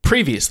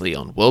Previously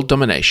on World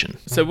Domination.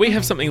 So we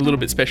have something a little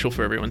bit special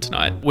for everyone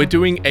tonight. We're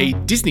doing a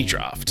Disney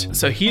draft.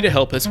 So here to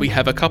help us, we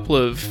have a couple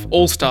of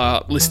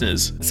all-star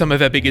listeners, some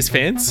of our biggest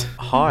fans.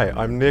 Hi,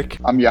 I'm Nick.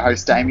 I'm your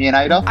host, Damien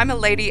Ada. I'm a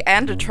lady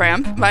and a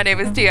tramp. My name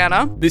is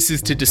Deanna. This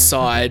is to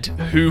decide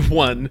who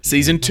won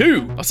Season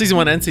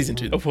 1 and Season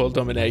 2 of World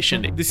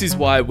Domination. This is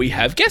why we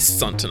have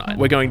guests on tonight.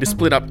 We're going to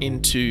split up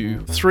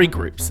into 3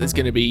 groups. There's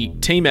going to be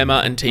Team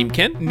Emma and Team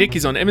Ken. Nick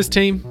is on Emma's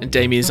team and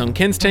Damien is on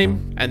Ken's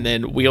team. And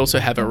then we also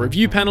have a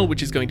review panel,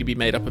 which is going to be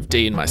made up of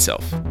Dee and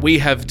myself. We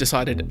have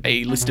decided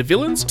a list of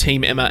villains.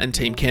 Team Emma and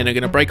Team Ken are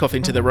going to break off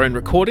into their own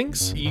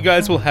recordings. You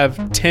guys will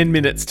have 10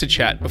 minutes to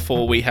chat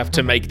before we have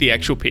to make the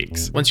actual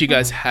picks. Once you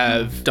guys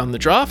have done the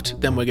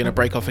draft, then we're going to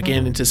break off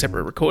again into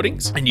separate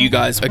recordings. And you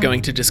guys are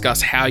going to discuss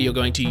how you're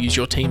going to use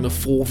your team of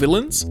 4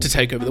 villains to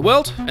take over the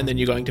world. And then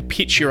you're going to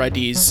pitch your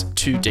ideas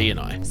to Dee and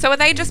I. So are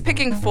they just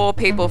picking 4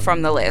 people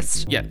from the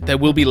list? Yeah, there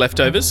will be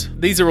leftovers.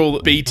 These are all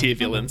B-tier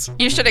villains.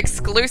 You should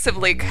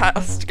exclusively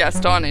cast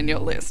Gaston in your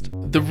list.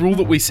 The rule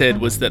that we said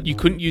was that you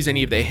couldn't use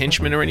any of their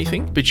henchmen or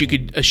anything, but you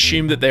could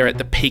assume that they're at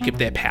the peak of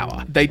their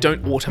power. They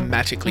don't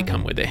automatically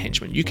come with their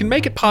henchmen. You can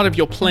make it part of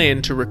your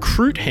plan to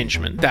recruit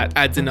henchmen. That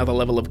adds another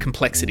level of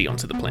complexity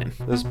onto the plan.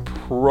 There's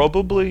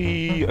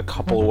probably a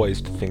couple of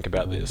ways to think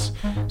about this.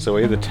 So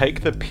we either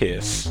take the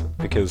piss,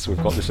 because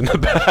we've got this in the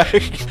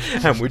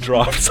bag, and we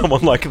draft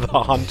someone like the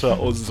Hunter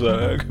or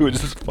Zerg, who is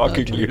just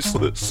fucking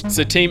useless.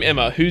 So Team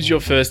Emma, who's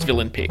your first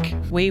villain pick?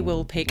 We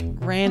will pick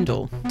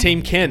Randall.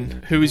 Team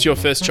Ken, who is your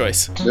first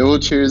choice? We will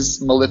choose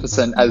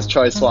Maleficent as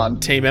choice 1.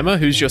 Team Emma,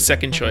 who's your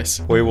second choice?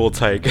 We will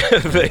take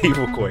the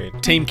Evil Queen.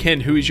 Team Ken,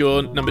 who is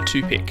your number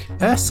 2 pick?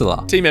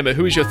 Ursula. Team Emma,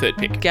 who is your third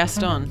pick?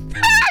 Gaston.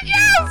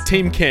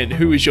 Team Ken,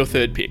 who is your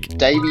third pick?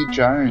 Davy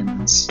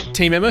Jones.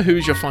 Team Emma, who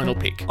is your final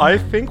pick? I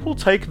think we'll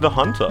take the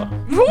Hunter.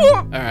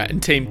 Alright,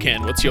 and Team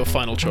Ken, what's your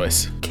final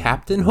choice?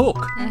 Captain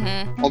Hook.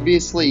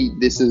 Obviously,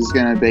 this is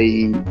going to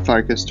be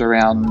focused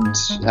around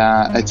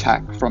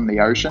attack from the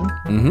ocean.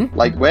 Mm-hmm.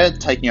 Like, we're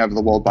taking over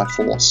the world by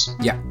force.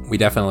 Yeah, we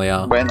definitely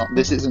are. We're not.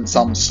 This isn't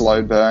some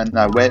slow burn.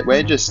 No,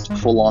 we're just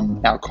full on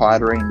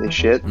Al-Qaeda-ing this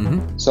shit.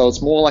 Mm-hmm. So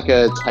it's more like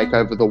a take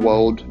over the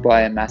world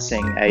by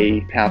amassing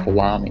a powerful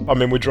army. I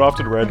mean, we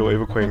drafted Randall,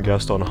 Evil Queen,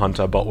 Gaston,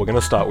 Hunter, but we're going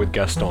to start with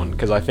Gaston,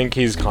 because I think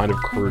he's kind of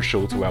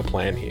crucial to our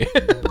plan here.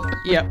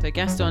 Yep. So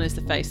Gaston is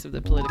the face of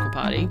the political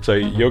party. So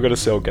you're going to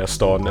sell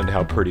Gaston and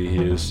how pretty he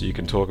is. You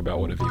can talk about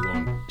whatever you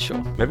want.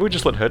 Sure. Maybe we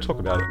just let her talk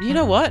about it. You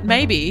know what?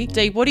 Maybe.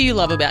 Dee, what do you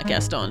love about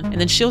Gaston? And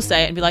then she'll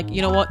say it and be like,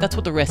 you know what? That's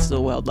what the rest of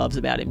the world loves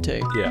about him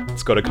too. Yeah,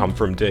 it's got to come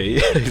from Dee,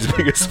 his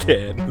biggest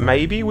fan.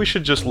 Maybe we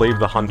should just leave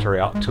the Hunter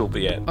out till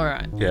the end. All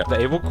right. Yeah,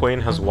 the Evil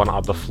Queen has one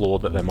other flaw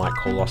that they might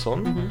call us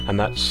on, and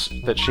that's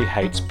that she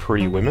hates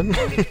pretty women.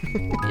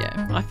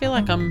 Yeah. I feel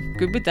like I'm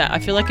good with that. I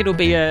feel like it'll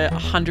be a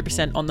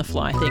 100% on the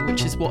fly thing,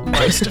 which is what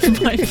most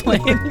of my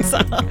plans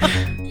are.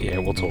 Yeah,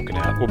 we'll talk it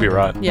out. We'll be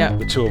right. Yeah.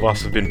 The 2 of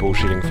us have been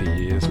bullshitting for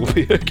years. We'll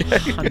be okay.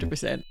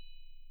 100%.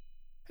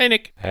 Hey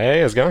Nick.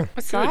 Hey, how's it going?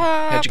 What's Good.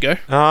 up? How'd you go?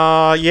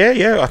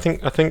 Yeah. I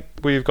think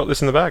we've got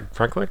this in the bag,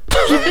 frankly.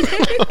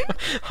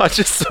 I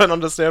just don't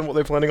understand what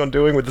they're planning on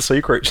doing with the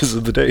sea creatures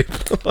of the deep.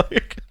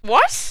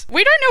 What?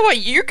 We don't know what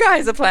you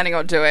guys are planning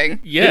on doing. Are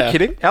Yeah. you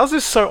kidding? How's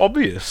this so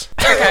obvious?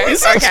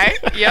 Okay.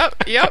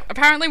 Yep.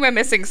 Apparently we're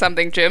missing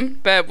something, Jim,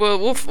 but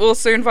we'll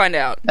soon find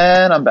out.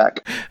 And I'm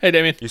back. Hey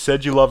Damien. You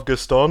said you love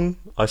Gaston.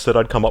 I said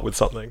I'd come up with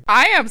something.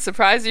 I am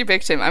surprised you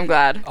picked him. I'm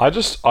glad. I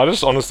just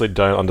honestly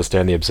don't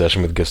understand the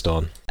obsession with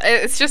Gaston.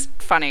 It's just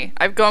funny.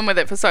 I've gone with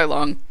it for so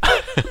long.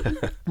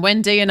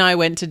 When Dee and I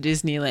went to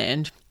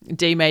Disneyland,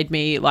 Dee made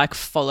me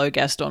follow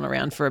Gaston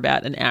around for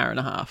about an hour and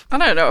a half. I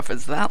don't know if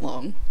it's that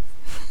long.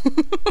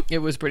 It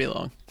was pretty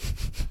long.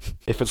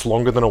 If it's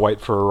longer than a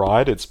wait for a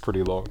ride, it's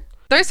pretty long.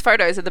 Those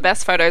photos are the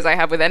best photos I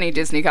have with any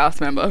Disney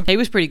cast member. He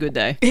was pretty good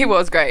though. He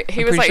was great.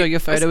 He I'm was pretty sure your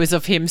photo is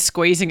of him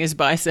squeezing his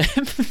bicep.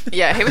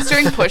 Yeah, he was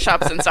doing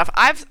push-ups and stuff.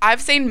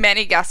 I've seen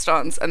many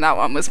Gastons, and that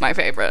one was my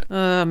favorite.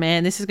 Oh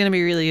man, this is going to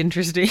be really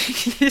interesting.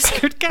 This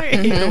could go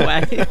either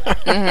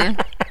way.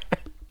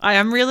 I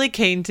am really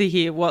keen to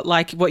hear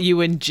what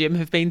you and Jim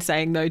have been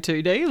saying though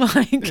too, Dee.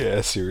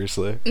 Yeah,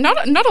 seriously.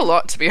 Not a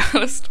lot, to be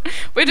honest.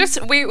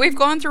 We've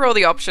gone through all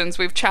the options.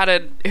 We've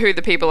chatted who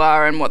the people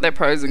are and what their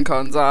pros and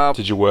cons are.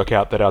 Did you work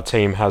out that our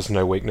team has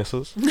no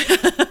weaknesses?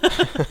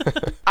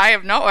 I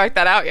have not worked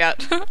that out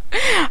yet.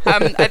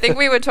 I think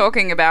we were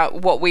talking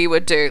about what we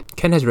would do.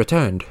 Ken has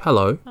returned.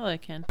 Hello. Hello,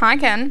 Ken. Hi,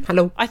 Ken.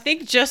 Hello. I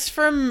think just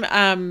from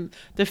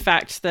the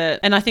fact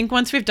that, and I think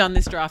once we've done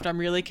this draft, I'm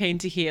really keen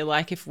to hear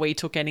if we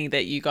took any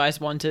that you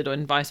guys wanted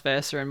and vice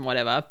versa and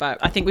whatever. But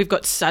I think we've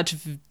got such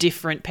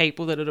different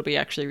people that it'll be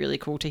actually really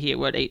cool to hear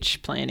what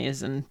each plan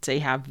is and see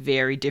how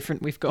very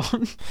different we've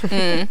gone.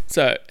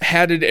 So,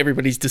 how did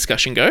everybody's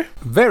discussion go?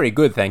 Very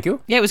good, thank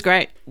you. Yeah, it was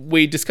great.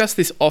 We discussed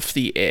this off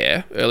the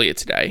air earlier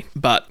today,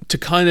 but to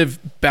kind of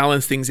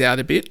balance things out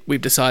a bit,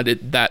 we've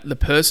decided that the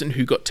person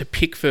who got to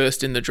pick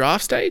first in the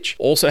draft stage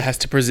also has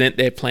to present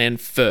their plan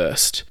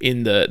first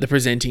in the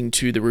presenting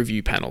to the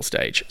review panel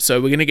stage. So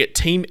we're going to get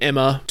Team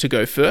Emma to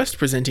go first,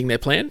 presenting their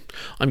plan.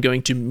 I'm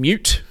going to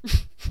mute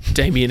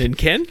Damien and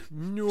Ken,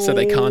 so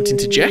they can't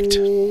interject.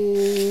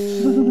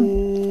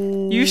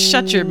 You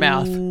shut your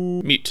mouth.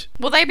 Mute.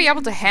 Will they be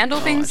able to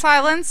handle being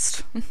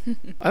silenced?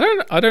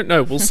 I don't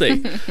know. We'll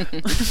see.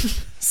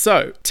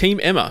 So, Team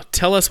Emma,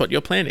 tell us what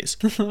your plan is.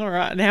 All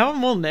right, now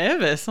I'm all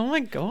nervous. Oh my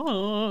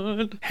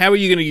god. How are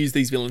you going to use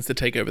these villains to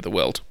take over the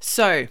world?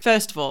 So,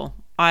 first of all,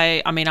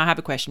 I have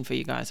a question for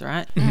you guys, all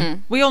right?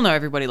 Mm-hmm. We all know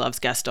everybody loves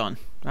Gaston,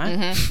 right?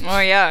 Mm-hmm.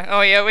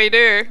 Oh yeah, we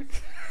do.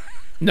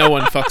 No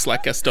one fucks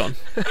like Gaston.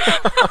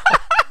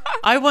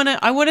 I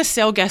want to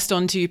sell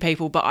Gaston to you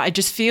people, but I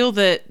just feel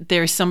that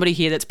there is somebody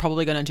here that's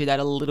probably going to do that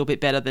a little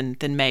bit better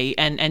than me.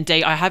 And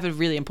Dee, I have a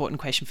really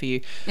important question for you.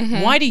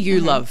 Mm-hmm. Why do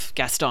you love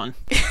Gaston?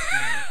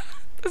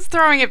 Just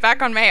throwing it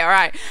back on me. All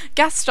right.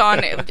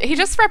 Gaston, he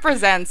just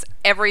represents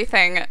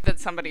everything that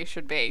somebody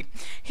should be.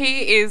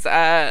 He is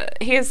a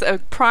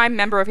prime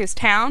member of his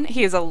town.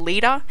 He is a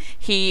leader.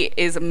 He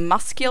is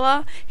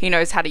muscular. He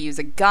knows how to use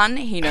a gun.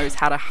 He knows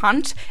how to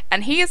hunt.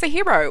 And he is a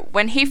hero.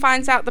 When he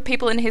finds out the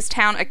people in his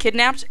town are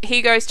kidnapped,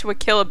 he goes to a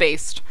killer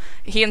beast.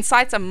 He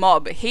incites a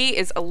mob. He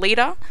is a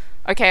leader.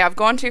 Okay, I've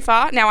gone too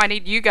far. Now I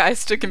need you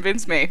guys to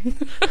convince me.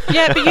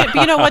 Yeah, but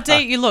you know what, Dee?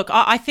 You look,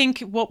 I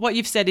think what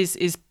you've said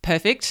is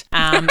perfect,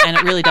 and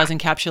it really does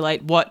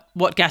encapsulate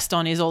what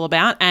Gaston is all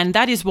about, and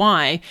that is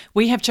why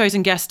we have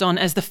chosen Gaston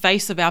as the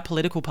face of our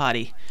political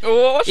party.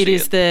 Oh, shit. It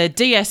is the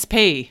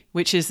DSP,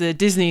 which is the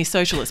Disney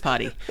Socialist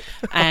Party,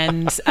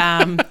 and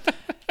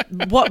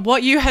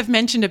what you have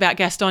mentioned about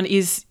Gaston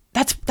is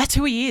that's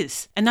who he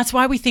is, and that's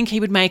why we think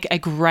he would make a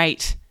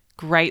great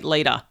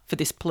leader for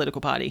this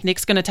political party.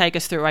 Nick's going to take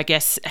us through, I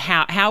guess,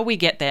 how we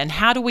get there and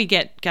how do we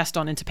get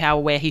Gaston into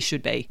power where he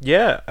should be.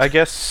 Yeah, I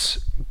guess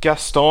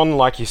Gaston,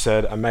 like you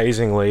said,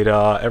 amazing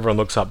leader. Everyone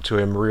looks up to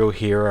him, real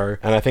hero.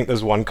 And I think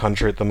there's one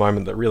country at the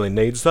moment that really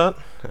needs that.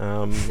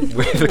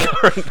 With the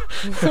current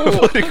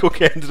political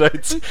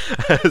candidates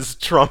as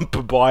Trump,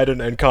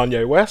 Biden, and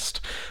Kanye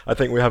West, I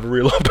think we have a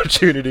real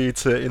opportunity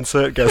to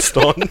insert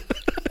Gaston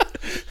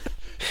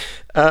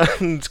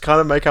and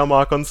kind of make our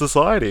mark on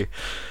society.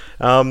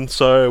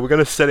 So we're going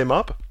to set him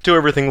up, do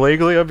everything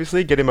legally,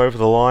 obviously, get him over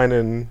the line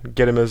and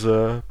get him as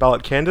a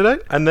ballot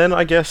candidate. And then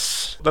I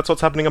guess that's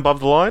what's happening above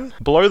the line.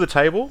 Below the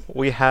table,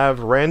 we have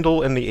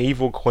Randall and the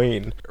Evil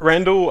Queen.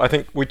 Randall, I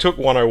think we took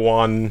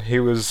 101. He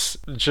was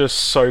just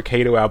so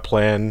key to our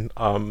plan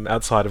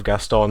outside of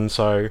Gaston.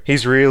 So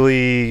he's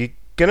really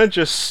gonna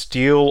just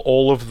steal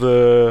all of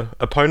the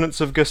opponents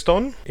of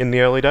Gaston in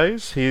the early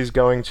days. He's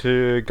going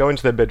to go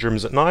into their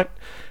bedrooms at night,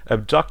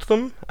 abduct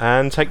them,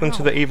 and take them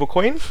to the Evil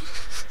Queen,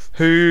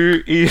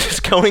 who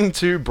is going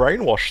to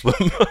brainwash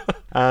them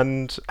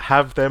and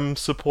have them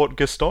support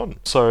Gaston.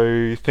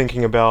 So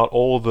thinking about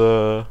all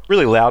the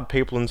really loud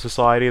people in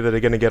society that are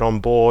going to get on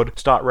board,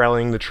 start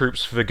rallying the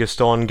troops for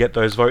Gaston, get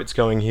those votes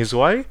going his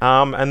way,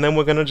 and then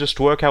we're going to just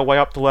work our way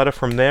up the ladder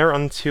from there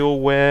until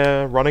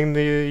we're running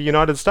the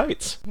United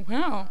States.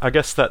 Wow. I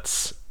guess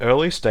that's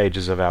early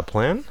stages of our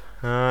plan.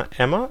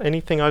 Emma,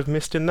 anything I've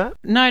missed in that?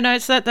 No,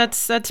 so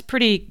that's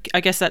pretty,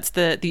 I guess that's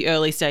the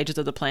early stages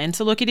of the plan.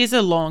 So look, it is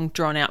a long,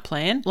 drawn-out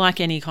plan,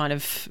 like any kind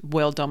of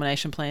world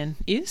domination plan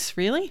is,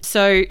 really.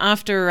 So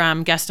after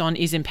Gaston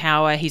is in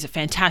power, he's a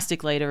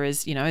fantastic leader,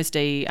 as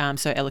Dee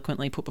so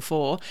eloquently put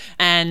before.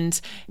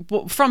 And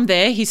from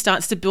there, he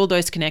starts to build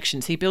those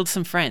connections. He builds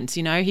some friends.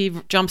 He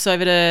jumps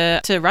over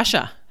to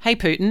Russia. Hey,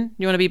 Putin,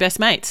 you want to be best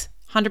mates?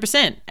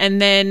 100%.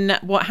 And then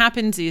what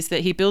happens is that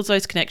he builds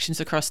those connections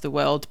across the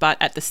world, but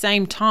at the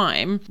same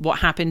time, what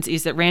happens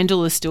is that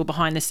Randall is still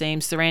behind the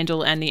scenes. So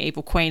Randall and the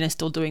Evil Queen are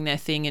still doing their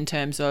thing in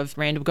terms of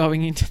Randall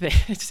going into their...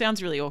 It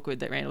sounds really awkward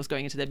that Randall's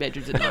going into their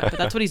bedrooms at night, but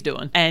that's what he's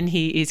doing. And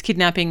he is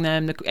kidnapping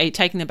them,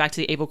 taking them back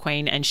to the Evil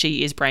Queen, and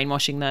she is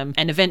brainwashing them.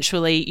 And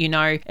eventually,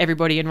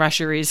 everybody in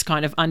Russia is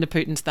kind of under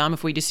Putin's thumb.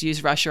 If we just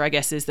use Russia, I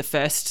guess, as the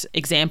first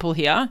example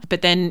here.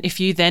 But then if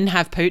you then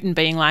have Putin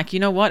being like, you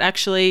know what,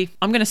 actually,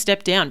 I'm going to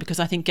step down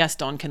because I think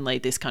Gaston can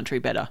lead this country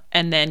better.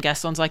 And then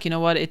Gaston's like, you know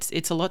what,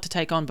 it's a lot to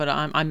take on, but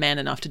I'm man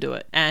enough to do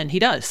it. And he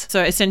does.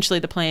 So essentially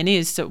the plan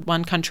is to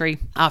one country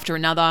after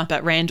another,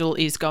 but Randall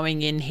is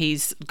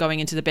he's going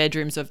into the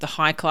bedrooms of the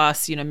high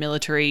class,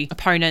 military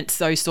opponents,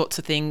 those sorts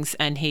of things,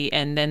 and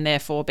then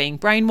therefore being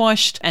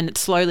brainwashed, and it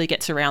slowly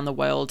gets around the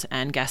world,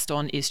 and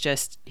Gaston is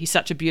he's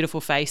such a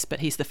beautiful face, but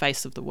he's the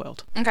face of the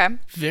world. Okay.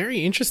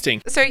 Very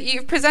interesting. So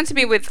you've presented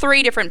me with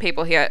 3 different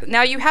people here.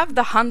 Now you have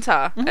the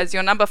Hunter as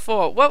your number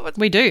 4.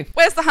 We do.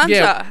 Where's the Hunter?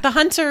 Yeah. The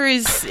Hunter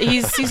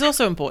he's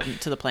also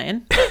important to the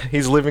plan.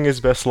 He's living his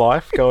best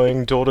life,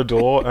 going door to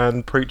door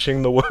and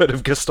preaching the word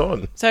of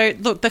Gaston. So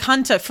look, the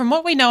Hunter, from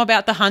what we know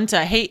about the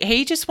Hunter,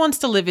 he just wants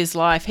to live his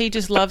life. He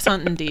just loves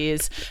hunting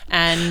deers.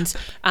 And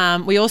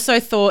we also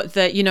thought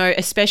that,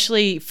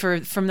 especially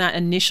from that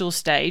initial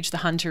stage, the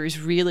Hunter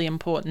is really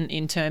important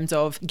in terms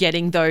of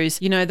getting those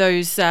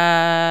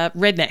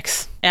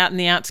rednecks out in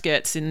the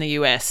outskirts in the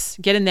US,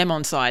 getting them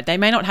on side. They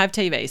may not have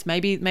TVs.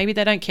 Maybe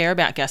they don't care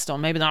about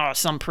Gaston. Maybe they're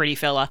some pretty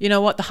fella. You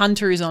know what? The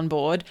hunter is on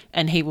board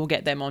and he will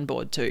get them on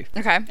board too.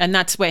 Okay. And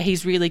that's where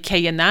he's really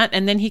key in that.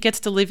 And then he gets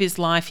to live his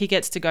life. He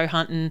gets to go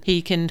hunting.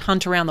 He can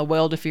hunt around the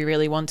world if he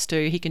really wants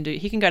to. He can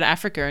go to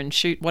Africa and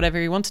shoot whatever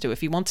he wants to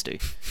if he wants to.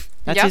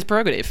 That's Yep. his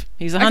prerogative.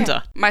 He's a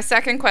hunter. My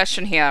second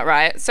question here,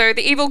 right? So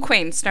the evil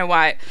queen, Snow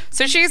White.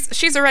 So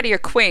she's already a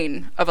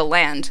queen of a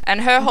land,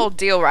 and her whole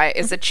deal, right,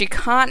 is that she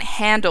can't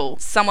handle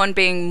someone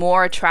being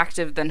more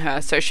attractive than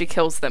her, so she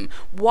kills them.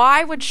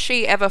 Why would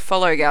she ever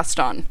follow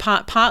Gaston?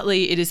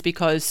 Partly it is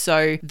because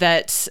so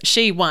that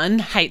she, one,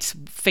 hates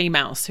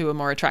females who are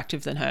more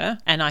attractive than her.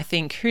 And I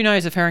think, who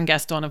knows if her and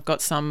Gaston have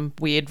got some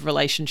weird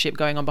relationship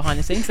going on behind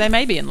the scenes. They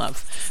may be in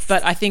love.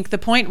 But I think the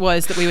point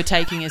was that we were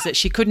taking is that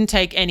she couldn't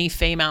take any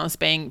females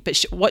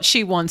what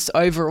she wants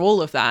over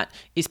all of that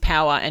is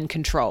power and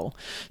control.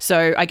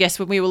 So I guess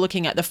when we were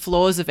looking at the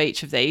flaws of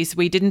each of these,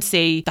 we didn't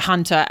see the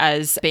hunter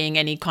as being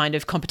any kind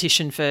of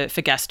competition for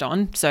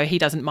Gaston. So he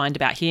doesn't mind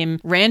about him.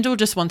 Randall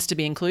just wants to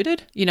be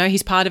included. You know,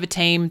 he's part of a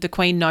team. The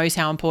queen knows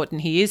how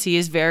important he is. He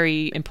is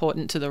very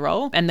important to the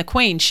role. And the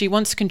queen, she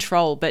wants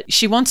control, but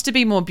she wants to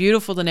be more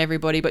beautiful than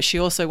everybody, but she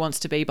also wants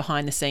to be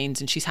behind the scenes,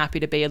 and she's happy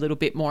to be a little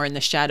bit more in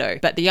the shadow.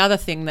 But the other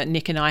thing that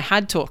Nick and I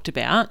had talked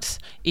about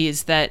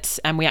is that,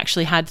 and we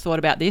actually had thought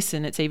about this,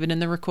 and it's even in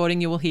the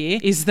recording you will hear,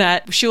 is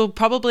that she'll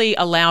probably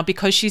allow,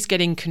 because she's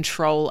getting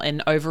control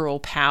and overall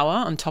power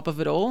on top of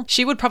it all,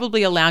 she would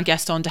probably allow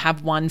Gaston to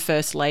have one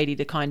first lady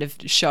to kind of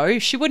show.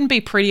 She wouldn't be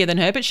prettier than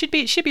her, but she'd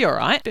be all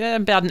right,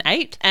 about an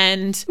 8.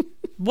 And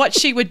what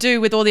she would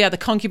do with all the other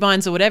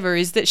concubines or whatever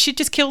is that she'd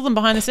just kill them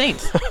behind the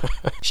scenes.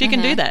 She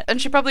can do that.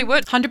 And she probably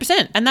would.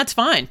 100%. And that's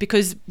fine,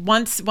 because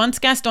once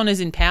Gaston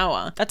is in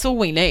power, that's all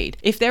we need.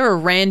 If there are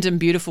random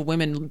beautiful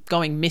women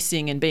going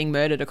missing and being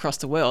murdered across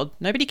the world,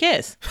 nobody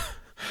cares.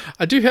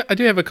 I do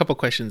have a couple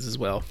questions as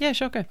well. Yeah,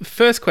 sure, go.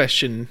 First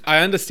question, I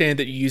understand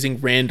that you're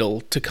using Randall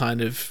to kind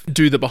of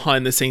do the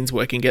behind the scenes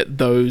work and get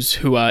those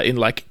who are in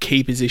like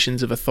key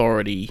positions of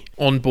authority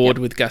on board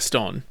with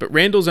Gaston. But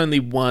Randall's only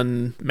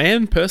one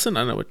person.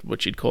 I don't know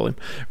what you'd call him.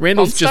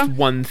 Randall's Monster? just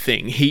one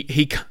thing.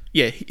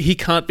 He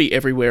can't be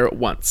everywhere at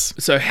once.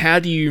 So how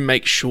do you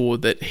make sure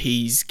that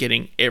he's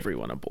getting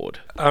everyone aboard?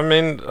 I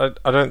mean,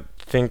 I don't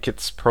think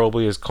it's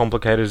probably as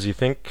complicated as you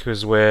think,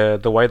 because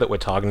the way that we're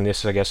targeting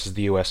this, I guess, is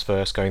the US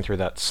first, going through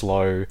that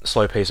slow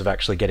piece of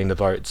actually getting the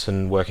votes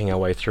and working our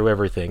way through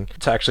everything.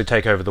 To actually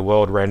take over the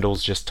world,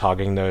 Randall's just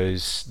targeting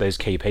those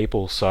key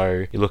people.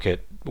 So you look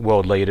at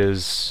world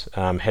leaders,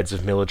 heads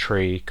of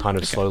military, kind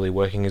of slowly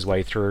working his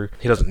way through.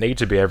 He doesn't need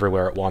to be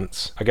everywhere at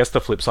once. I guess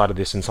the flip side of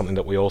this, and something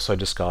that we also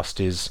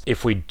discussed, is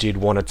if we did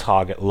want to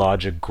target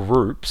larger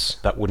groups,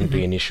 that wouldn't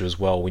be an issue as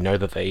well. We know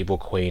that the evil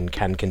queen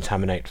can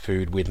contaminate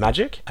food with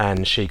magic,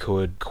 and she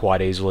could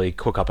quite easily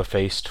cook up a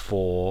feast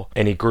for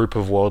any group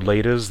of world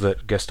leaders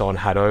that Gaston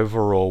had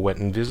over or went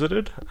and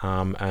visited,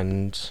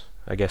 and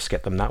I guess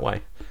get them that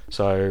way.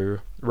 So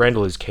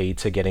Randall is key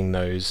to getting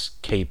those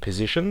key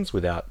positions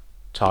without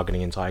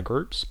targeting entire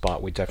groups,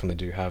 but we definitely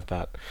do have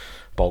that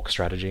bulk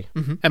strategy.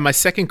 And my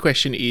second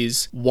question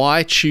is,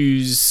 why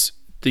choose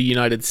the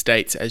United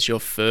States as your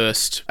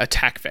first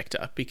attack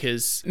vector?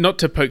 Because, not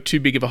to poke too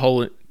big of a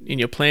hole in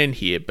your plan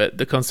here, but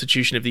the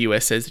Constitution of the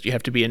US says that you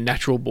have to be a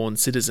natural born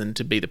citizen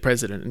to be the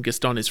president, and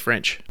Gaston is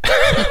French.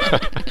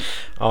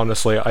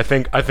 Honestly, I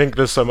think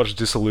there's so much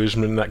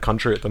disillusionment in that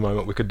country at the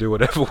moment. We could do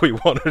whatever we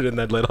wanted and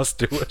they'd let us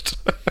do it.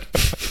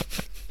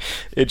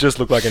 It just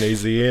looked like an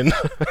easy in.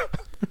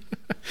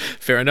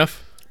 Fair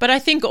enough. But I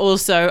think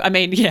also, I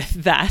mean, yeah,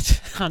 that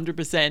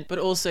 100%. But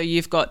also,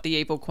 you've got the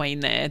evil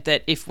queen there.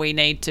 That if we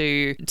need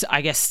to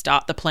I guess,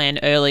 start the plan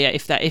earlier,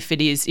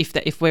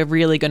 if we're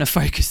really going to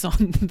focus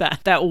on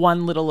that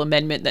one little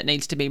amendment that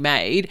needs to be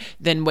made,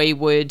 then we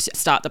would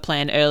start the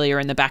plan earlier.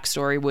 And the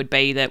backstory would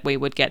be that we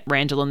would get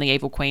Randall and the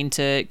evil queen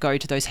to go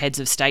to those heads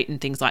of state and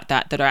things like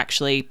that are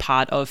actually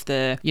part of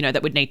the,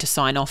 that would need to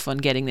sign off on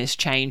getting this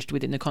changed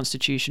within the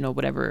Constitution or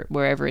whatever,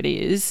 wherever it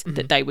is.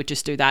 That they would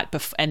just do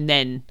that, and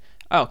then.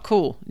 Oh,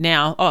 cool.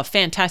 Now,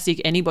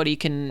 fantastic. Anybody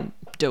can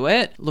do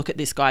it. Look at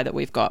this guy that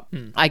we've got.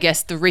 I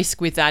guess the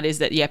risk with that is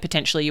that,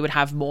 potentially you would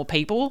have more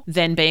people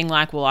than being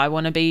like, well, I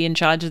want to be in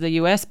charge of the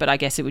US, but I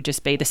guess it would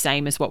just be the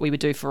same as what we would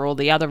do for all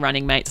the other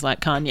running mates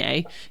like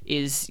Kanye,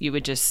 is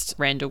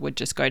Randall would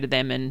just go to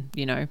them and,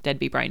 they'd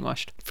be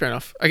brainwashed. Fair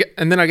enough.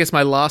 And then I guess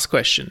my last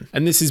question,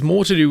 and this is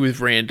more to do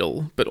with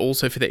Randall, but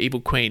also for the evil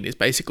queen, is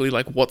basically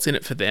like, what's in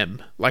it for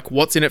them? Like,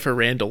 what's in it for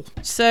Randall?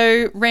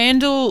 So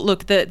Randall,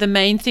 look, the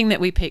main thing that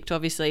we picked,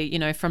 obviously,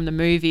 from the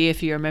movie,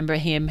 if you remember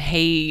him,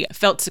 he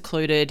felt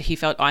secluded, he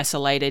felt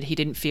isolated, he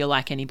didn't feel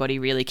like anybody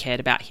really cared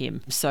about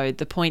him. So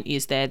the point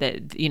is there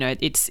that,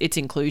 it's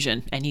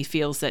inclusion, and he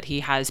feels that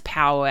he has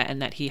power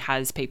and that he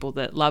has people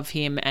that love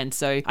him. And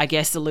so I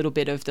guess a little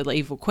bit of the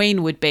evil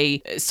queen would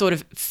be sort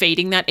of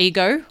feeding that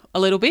ego a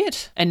little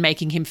bit and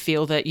making him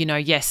feel that,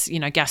 yes,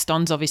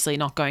 Gaston's obviously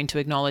not going to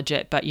acknowledge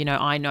it, but,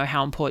 I know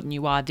how important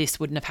you are. This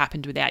wouldn't have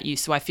happened without you.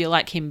 So I feel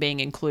like him being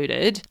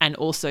included, and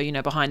also,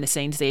 behind the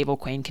scenes, the Evil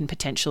Queen can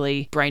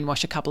potentially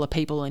brainwash a couple of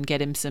people and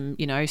get him some,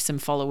 some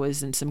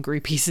followers and some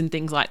groupies and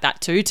things like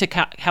that too,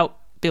 to help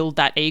build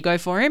that ego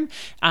for him,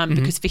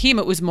 because for him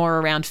it was more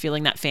around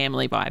feeling that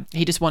family vibe.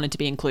 He just wanted to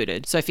be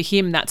included. So for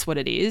him, that's what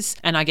it is.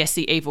 And I guess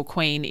the Evil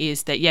Queen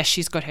is that, yes,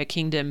 she's got her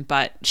kingdom,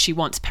 but she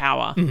wants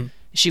power.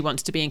 She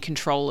wants to be in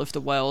control of the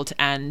world.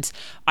 And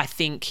I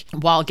think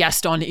while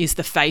Gaston is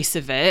the face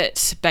of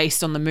it,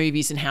 based on the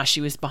movies and how she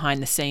was behind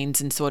the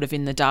scenes and sort of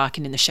in the dark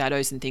and in the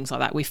shadows and things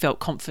like that, we felt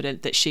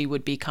confident that she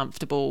would be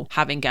comfortable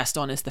having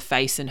Gaston as the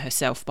face and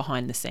herself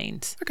behind the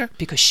scenes. Okay.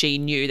 Because she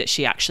knew that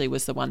she actually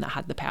was the one that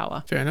had the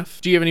power. Fair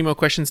enough. Do you have any more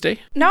questions, Dee?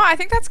 No, I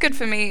think that's good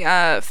for me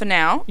for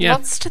now. Yeah.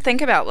 Lots to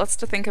think about.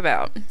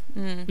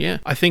 Yeah.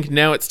 I think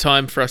now it's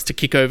time for us to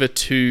kick over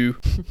to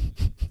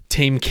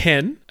Team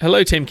Ken.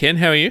 Hello, Team Ken.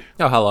 How are you?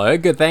 Oh, hello.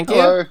 Good, thank you.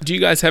 Hello. Do you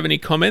guys have any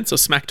comments or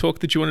smack talk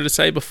that you wanted to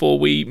say before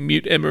we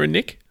mute Emma and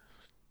Nick?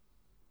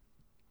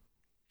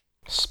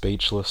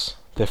 Speechless.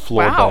 They're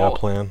floored by our Wow.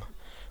 plan.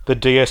 The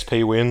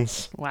DSP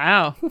wins.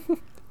 Wow.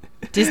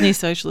 Disney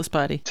Socialist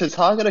Party. To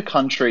target a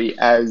country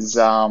as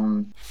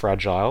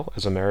Fragile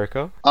as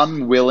America.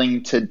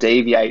 unwilling to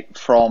deviate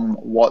from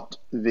what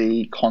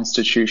the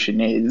Constitution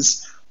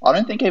is, I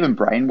don't think even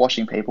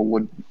brainwashing people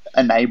would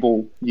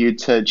enable you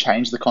to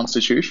change the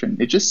Constitution.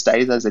 It just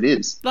stays as it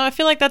is. No, I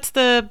feel like that's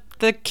the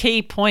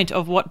key point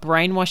of what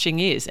brainwashing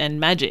is and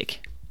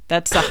magic.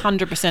 That's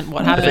 100%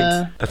 what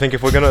happens. I think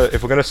if we're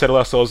gonna settle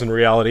ourselves in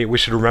reality, we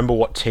should remember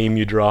what team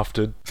you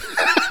drafted.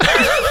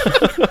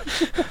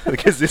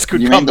 Because this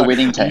could You come mean the back.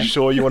 winning Are team? you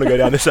sure you want to go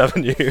down this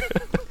avenue?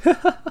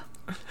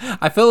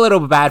 I feel a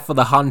little bad for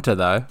the hunter,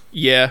 though.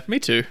 Yeah, me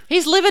too.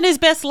 He's living his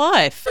best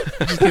life.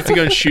 Just gets to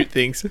go and shoot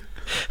things. He's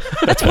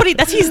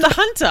the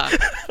hunter.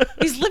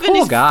 He's living Poor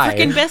his guy.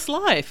 freaking best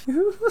life.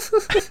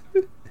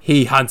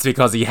 He hunts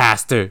because he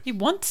has to. He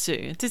wants to.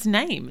 It's his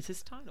name. It's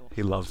his title.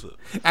 He loves it.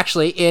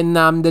 Actually, in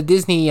the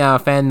Disney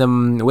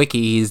fandom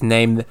wiki, he's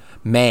named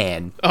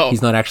Man. Oh.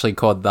 He's not actually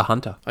called the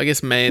hunter. I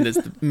guess man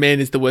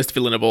is the worst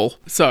villain of all.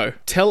 So,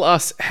 tell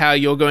us how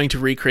you're going to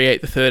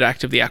recreate the third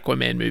act of the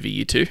Aquaman movie,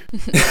 you two.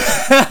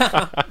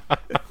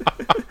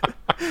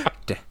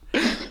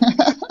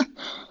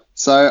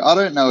 So I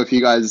don't know if you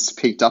guys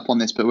picked up on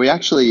this, but we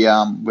actually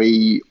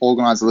we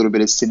organised a little bit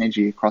of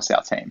synergy across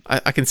our team.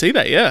 I can see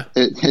that, yeah.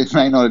 It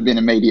may not have been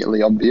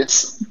immediately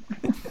obvious.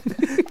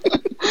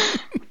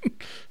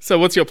 So,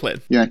 what's your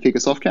plan? You want to kick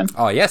us off, Ken?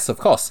 Oh, yes, of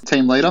course.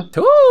 Team leader?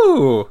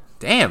 Ooh,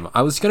 damn.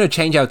 I was going to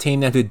change our team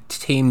now to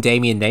Team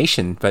Damien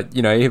Nation, but,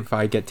 if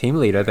I get team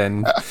leader,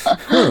 then...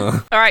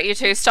 All right, you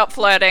two, stop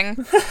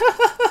flirting.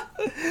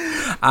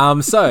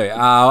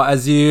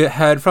 As you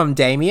heard from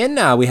Damien,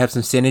 we have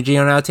some synergy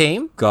on our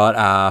team.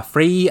 Got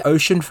 3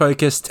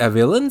 ocean-focused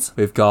villains.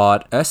 We've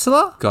got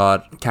Ursula,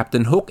 got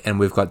Captain Hook, and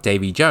we've got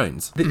Davy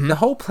Jones. The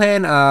whole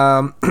plan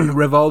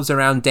revolves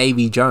around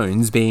Davy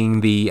Jones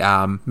being the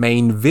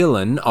main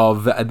villain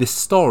of this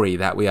story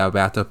that we are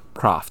about to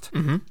craft.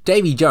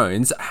 Davy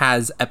Jones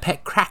has a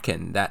pet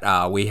kraken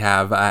that we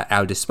have at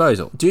our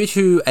disposal. Due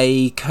to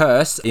a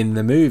curse in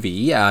the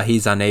movie,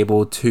 he's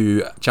unable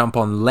to jump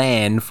on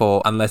land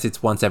unless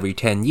it's once every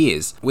 10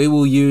 years. We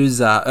will use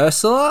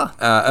Ursula.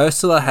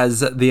 Ursula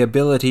has the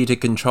ability to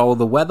control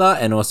the weather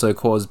and also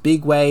cause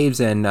big waves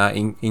and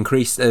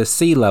increase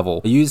sea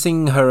level.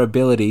 Using her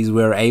abilities,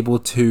 we're able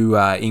to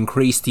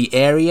increase the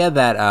area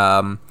that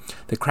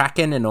the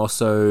Kraken and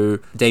also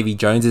Davy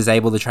Jones is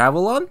able to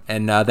travel on,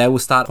 and they will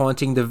start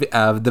haunting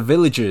the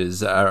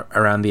villagers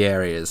around the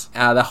areas.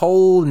 The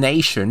whole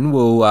nation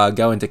will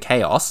go into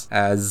chaos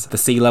as the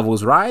sea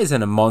levels rise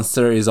and a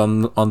monster is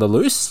on the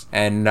loose,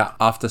 and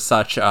after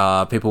such,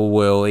 people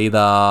will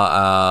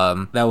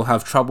either they'll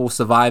have trouble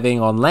surviving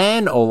on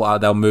land or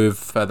they'll move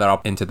further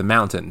up into the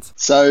mountains.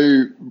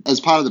 So, as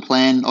part of the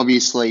plan,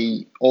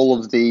 obviously, all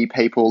of the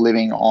people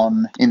living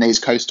in these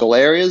coastal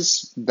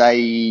areas,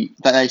 they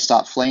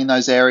start fleeing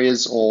those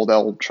areas, or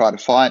they'll try to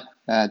fight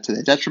to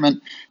their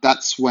detriment.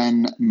 That's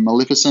when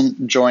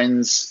Maleficent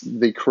joins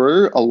the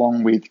crew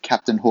along with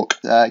Captain Hook.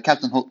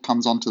 Captain Hook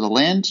comes onto the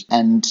land,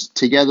 and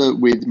together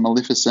with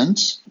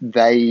Maleficent,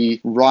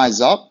 they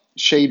rise up.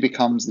 She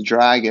becomes the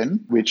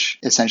dragon, which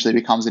essentially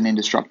becomes an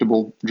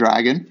indestructible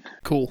dragon.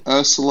 Cool.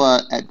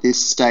 Ursula, at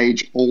this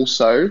stage,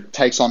 also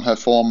takes on her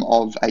form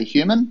of a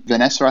human.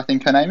 Vanessa, I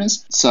think her name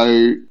is.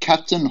 So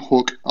Captain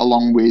Hook,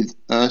 along with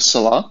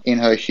Ursula in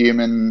her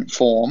human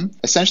form,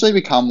 essentially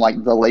become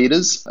like the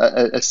leaders,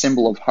 a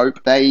symbol of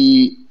hope.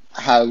 They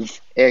have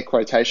air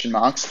quotation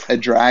marks, a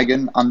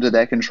dragon under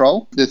their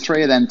control. The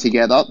three of them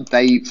together,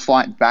 they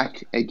fight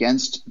back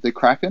against the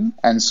Kraken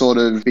and sort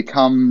of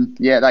become,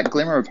 that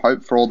glimmer of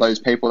hope for all those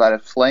people that are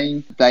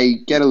fleeing. They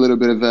get a little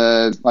bit of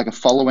a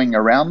following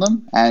around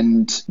them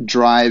and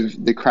drive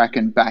the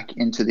Kraken back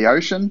into the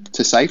ocean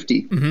to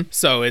safety. Mm-hmm.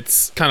 So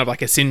it's kind of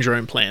like a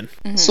syndrome plan.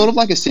 Mm-hmm. Sort of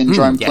like a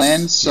syndrome Yes.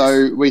 plan.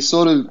 So we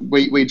sort of,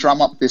 we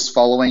drum up this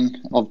following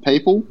of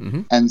people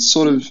and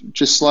sort of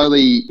just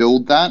slowly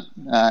build that.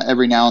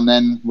 Every now and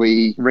then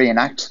we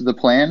reenact the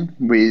plan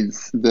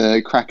with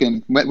the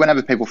Kraken.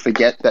 Whenever people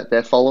forget that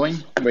they're following,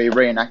 we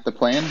reenact the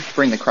plan,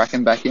 bring the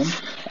Kraken back in.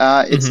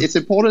 It's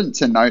important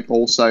to note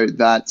also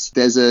that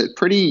there's a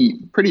pretty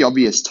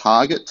obvious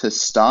target to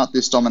start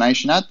this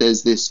domination at.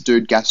 There's this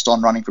dude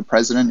Gaston running for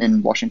president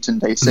in Washington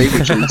DC,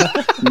 which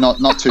is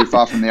not too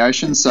far from the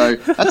ocean. So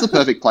that's a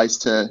perfect place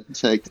to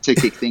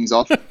kick things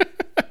off.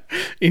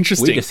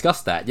 Interesting. We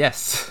discussed that,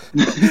 yes.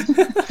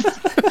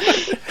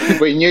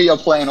 We knew your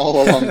plan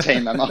all along,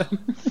 Team Emma.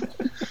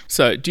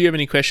 So, do you have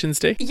any questions,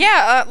 Dee?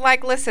 Yeah,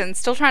 listen,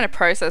 still trying to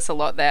process a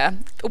lot there.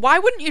 Why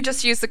wouldn't you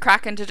just use the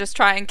Kraken to just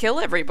try and kill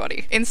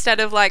everybody instead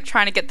of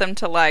trying to get them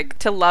to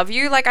love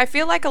you? I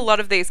feel like a lot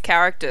of these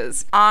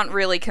characters aren't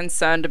really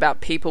concerned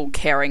about people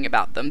caring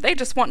about them. They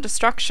just want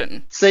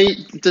destruction.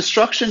 See,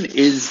 destruction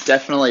is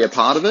definitely a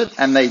part of it,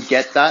 and they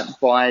get that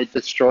by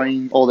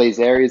destroying all these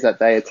areas that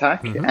they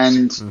attack.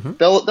 And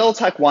they'll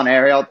attack one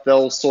area,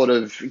 they'll sort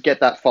of get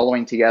that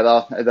following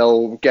together,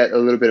 they'll get a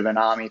little bit of an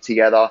army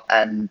together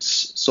and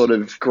sort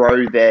of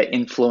grow their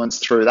influence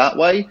through that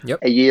way. Yep.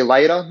 A year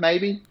later,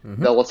 maybe,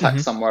 they'll attack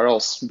somewhere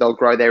else. They'll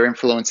grow their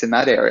influence in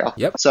that area.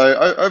 Yep. So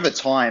over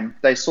time,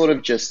 they sort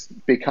of just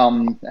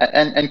become...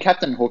 And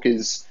Captain Hook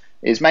is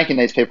making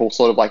these people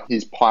sort of like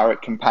his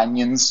pirate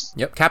companions.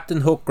 Yep.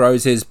 Captain Hook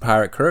grows his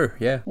pirate crew,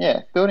 yeah.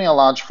 Yeah, building a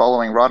large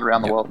following right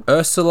around the world.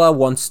 Ursula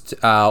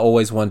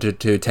always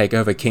wanted to take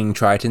over King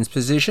Triton's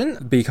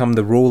position, become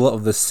the ruler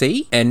of the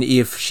sea, and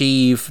if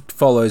she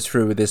follows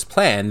through with this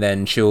plan,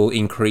 then she'll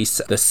increase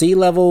the sea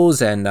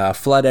levels and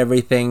flood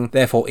everything,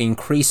 therefore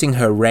increasing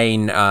her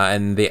reign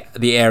and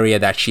the area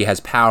that she has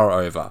power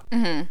over.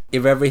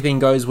 If everything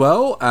goes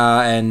well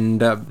and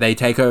they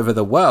take over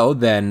the world,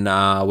 then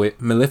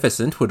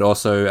Maleficent would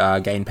also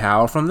gain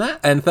power from that.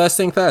 And first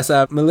thing first,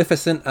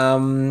 Maleficent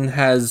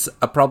has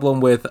a problem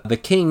with the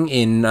king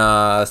in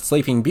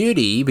Sleeping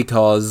Beauty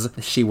because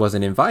she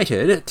wasn't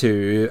invited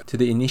to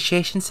the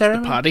initiation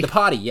ceremony. party? The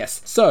party,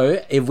 yes.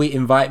 So if we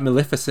invite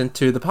Maleficent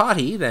to the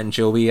party, then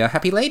she'll be a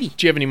happy lady.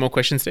 Do you have any more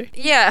questions, Dee?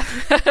 Yeah,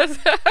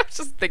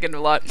 just thinking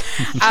a lot.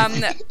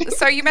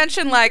 So you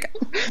mentioned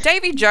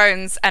Davy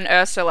Jones and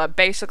Ursula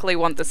basically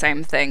want the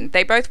same thing.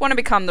 They both want to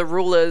become the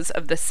rulers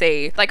of the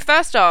sea.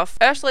 First off,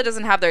 Ursula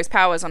doesn't have those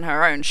powers on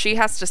her own. She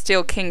has to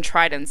steal King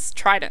Triton's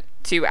trident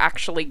to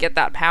actually get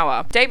that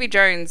power. Davy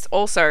Jones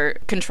also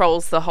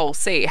controls the whole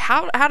sea.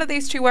 How do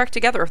these two work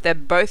together if they're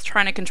both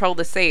trying to control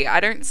the sea?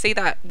 I don't see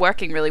that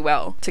working really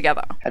well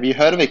together. Have you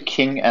heard of a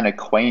king and a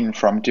queen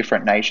from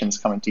different nations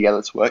coming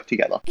together to work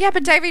together? Yeah,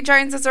 but Davy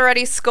Jones is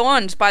already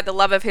scorned by the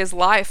love of his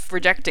life,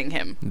 rejecting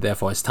him.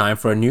 Therefore, it's time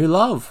for a new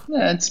love.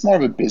 Yeah, it's more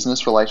of a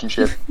business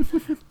relationship.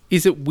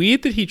 Is it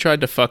weird that he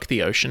tried to fuck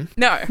the ocean?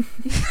 No.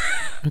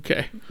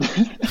 Okay.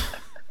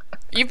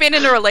 You've been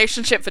in a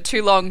relationship for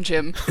too long,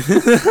 Jim.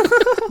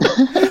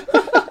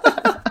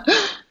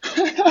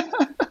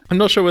 I'm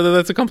not sure whether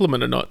that's a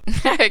compliment or not.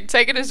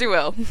 Take it as you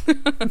will.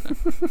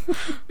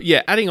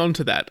 Yeah, adding on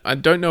to that, I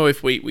don't know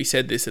if we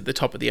said this at the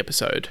top of the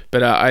episode,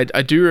 but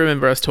I do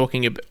remember us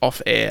talking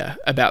off air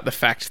about the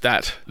fact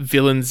that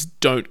villains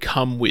don't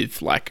come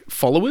with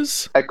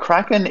followers. A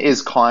Kraken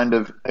is kind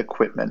of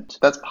equipment.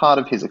 That's part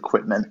of his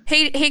equipment.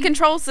 He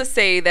controls the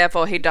sea,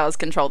 therefore he does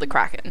control the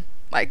Kraken.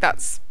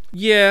 That's...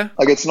 Yeah.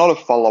 It's not a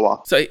follower.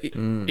 So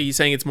are you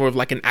saying it's more of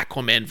an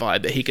Aquaman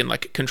vibe that he can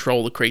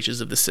control the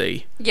creatures of the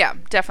sea? Yeah,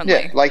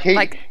 definitely.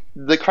 Yeah,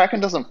 the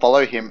Kraken doesn't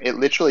follow him. It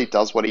literally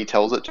does what he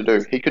tells it to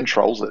do. He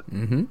controls it.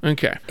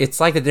 Okay.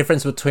 It's like the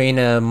difference between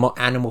an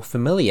animal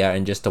familiar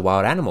and just a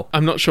wild animal.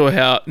 I'm not sure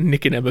how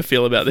Nick and Emma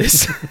feel about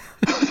this.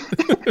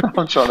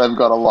 I'm sure they've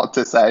got a lot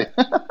to say.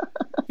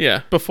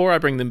 Yeah. Before I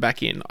bring them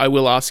back in, I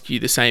will ask you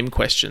the same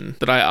question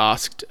that I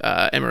asked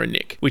Emma and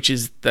Nick, which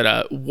is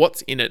that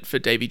what's in it for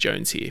Davy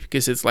Jones here?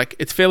 Because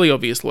it's fairly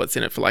obvious what's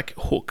in it for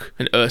Hook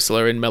and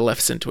Ursula and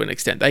Maleficent to an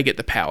extent. They get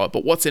the power,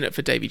 but what's in it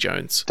for Davy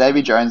Jones?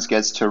 Davy Jones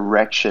gets to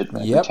wreck shit for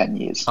 10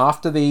 years.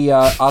 After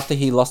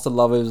he lost the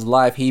love of his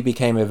life, he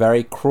became a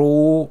very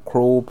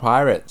cruel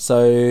pirate.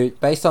 So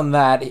based on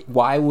that,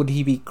 why would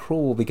he be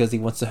cruel? Because he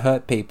wants to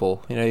hurt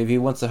people. If he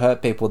wants to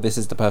hurt people, this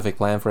is the perfect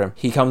plan for him.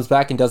 He comes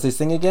back and does his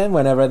thing again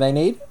whenever they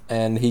need,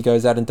 and he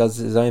goes out and does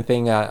his own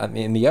thing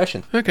in the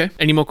ocean. Okay.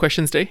 Any more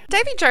questions, Dee?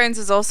 Davy Jones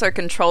is also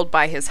controlled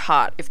by his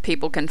heart, if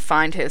people can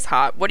find his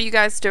heart. What are you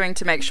guys doing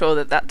to make sure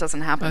that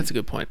doesn't happen? That's a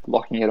good point.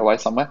 Locking it away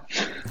somewhere.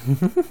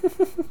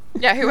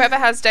 Yeah, whoever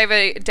has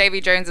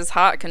Davy Jones's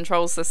heart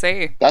controls the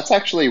sea. That's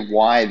actually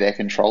why they're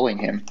controlling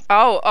him.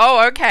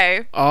 Oh,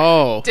 okay.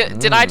 Oh.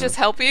 Did I just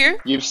help you?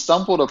 You've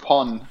stumbled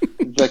upon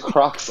the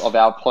crux of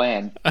our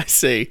plan. I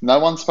see. No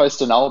one's supposed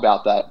to know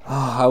about that.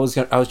 I was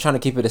trying to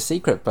keep it a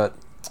secret, but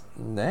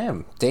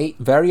damn, D,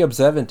 very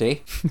observant,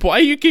 D. Why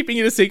are you keeping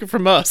it a secret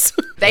from us?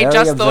 They Very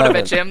just thought of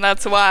it, observant. Jim.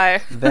 That's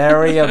why.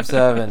 Very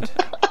observant.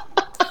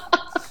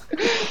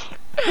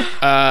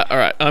 All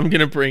right, I'm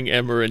going to bring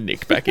Emma and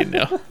Nick back in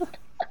now.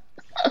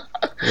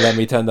 Let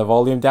me turn the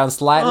volume down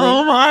slightly.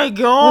 Oh my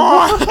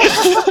god!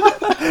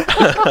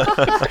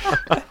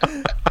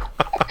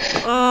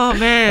 Oh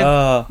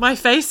man, my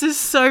face is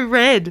so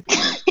red.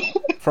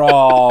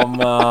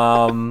 From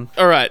All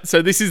right,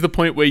 so this is the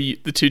point where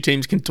the two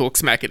teams can talk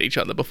smack at each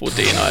other before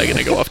D and I are going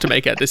to go off to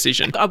make our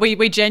decision.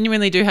 We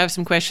genuinely do have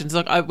some questions.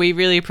 Look, we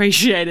really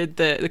appreciated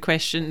the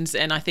questions,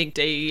 and I think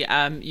D,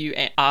 you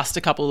asked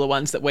a couple of the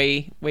ones that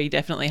we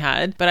definitely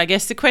had. But I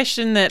guess the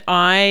question that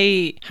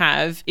I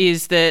have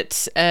is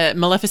that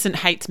Maleficent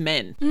hates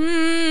men.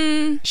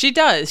 She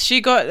does.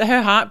 She got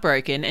her heart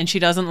broken, and she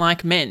doesn't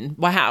like men.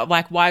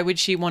 Why would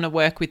she want to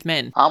work with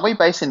men? Aren't we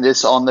basing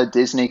this on the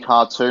Disney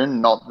cartoon,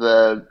 not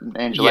the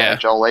Angelina Yeah.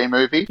 Jolie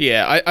movie?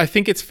 Yeah, I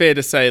think it's fair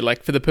to say,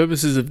 like, for the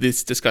purposes of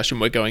this discussion,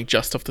 we're going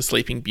just off the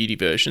Sleeping Beauty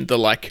version, the,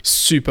 like,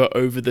 super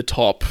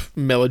over-the-top,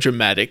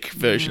 melodramatic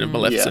version of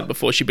Maleficent Yeah.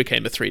 before she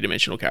became a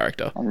three-dimensional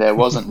character. And there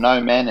wasn't no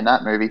man in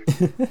that movie.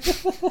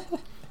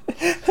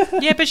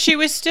 Yeah, but she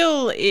was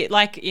still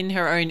like in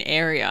her own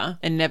area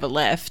and never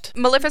left.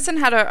 Maleficent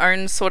had her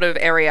own sort of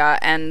area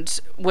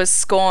and was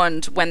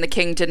scorned when the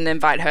king didn't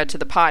invite her to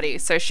the party,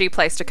 so she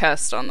placed a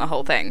curse on the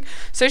whole thing.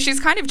 So she's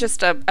kind of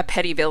just a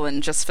petty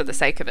villain just for the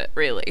sake of it,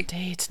 really.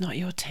 D, it's not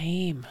your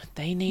team.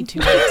 They need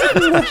to answer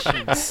these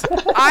questions.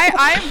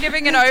 I am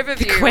giving an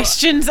overview.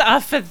 Questions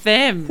are for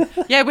them.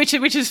 Yeah, which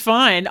is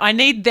fine. I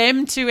need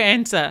them to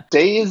answer.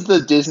 D is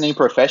the Disney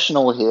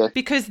professional here.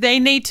 Because they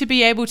need to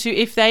be able to,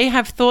 if they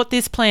have thought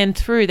this plan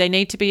through, they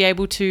need to be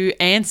able to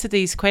answer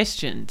these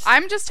questions.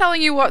 I'm just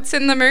telling you what's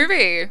in the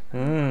movie.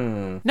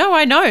 No,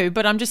 I know,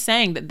 but I'm just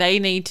saying that they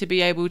need to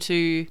be able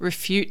to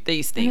refute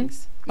these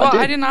things. Well,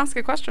 did. I didn't ask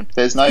a question.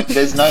 There's no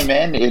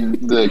man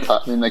in the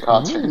cartoon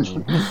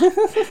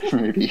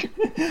movie.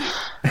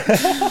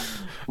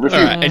 All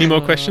right, any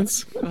more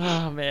questions?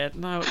 Oh, man.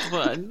 No, it's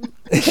fun.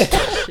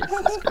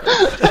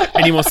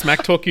 Any more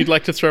smack talk you'd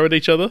like to throw at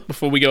each other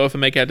before we go off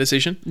and make our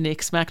decision?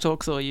 Nick, smack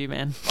talks all you,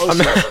 man.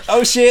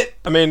 oh shit.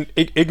 I mean,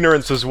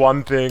 ignorance is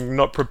one thing,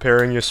 not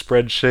preparing your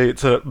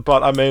spreadsheets,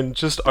 but I mean,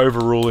 just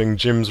overruling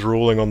Jim's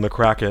ruling on the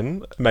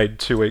Kraken made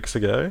 2 weeks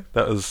ago.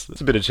 That's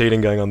a bit of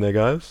cheating going on there,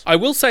 guys. I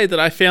will say that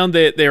I found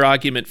their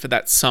argument for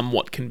that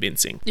somewhat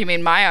convincing. You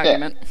mean my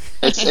argument?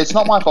 It's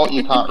not my fault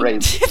you can't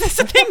read. That's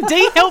the thing.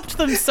 D helped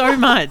them so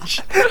much.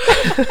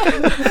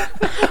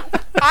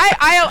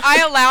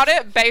 I allowed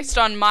it based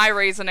on my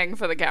reasoning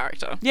for the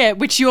character. Yeah,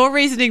 which your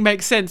reasoning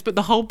makes sense, but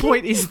the whole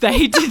point is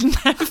they didn't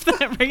have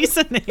that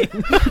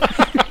reasoning.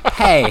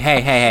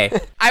 Hey.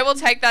 I will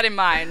take that in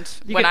mind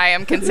when I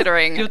am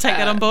considering. You'll take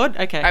that on board?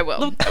 Okay. I will.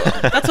 Look,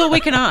 that's all we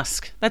can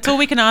ask. That's all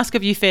we can ask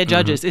of you fair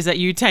judges, is that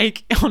you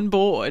take on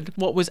board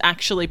what was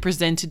actually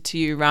presented to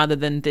you rather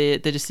than the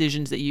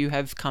decisions that you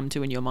have come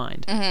to in your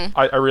mind.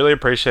 I really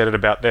appreciated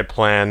about their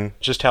plan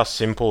just how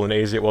simple and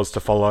easy it was to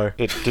follow.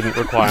 It didn't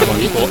require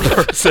much thought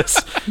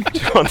process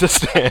to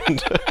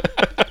understand.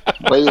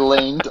 We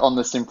leaned on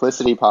the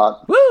simplicity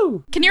part.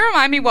 Woo! Can you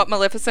remind me what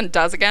Maleficent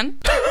does again?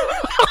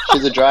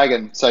 She's a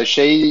dragon, so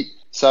she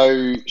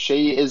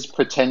is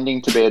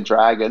pretending to be a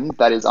dragon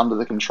that is under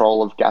the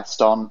control of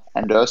Gaston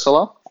and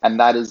Ursula, and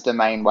that is the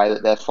main way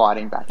that they're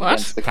fighting back What?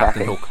 against the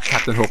Captain Kraken. Hook,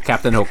 Captain Hook,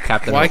 Captain Hook,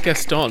 Captain Why Hook.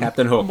 Gaston?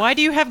 Captain Hook. Why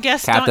do you have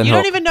Gaston? Captain You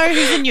don't Hook. even know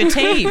who's in your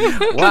team.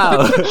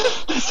 Wow.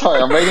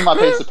 Sorry, I'm reading my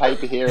piece of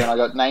paper here, and I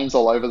got names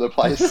all over the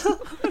place.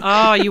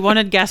 Oh, you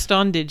wanted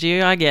Gaston, did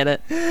you? I get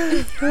it.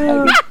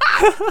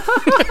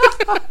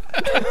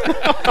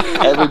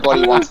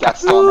 Everybody wants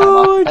Gaston,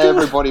 Emma.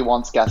 Everybody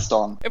wants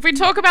Gaston. If we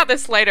talk about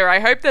this later, I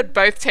hope that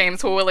both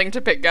teams were willing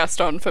to pick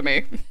Gaston for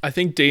me. I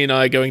think D and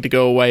I are going to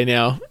go away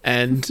now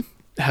and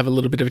have a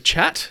little bit of a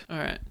chat. All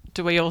right.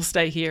 Do we all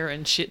stay here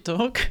and shit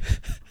talk?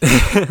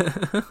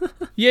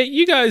 Yeah,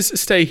 you guys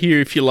stay here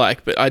if you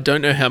like, but I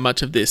don't know how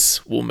much of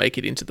this will make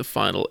it into the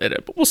final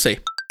edit, but we'll see.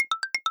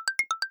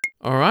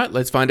 All right,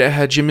 let's find out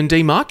how Jim and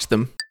D marked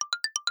them.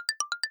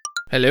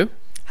 Hello?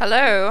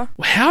 Hello.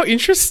 How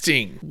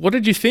interesting. What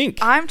did you think?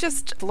 I'm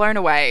just blown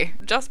away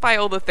just by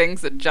all the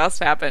things that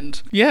just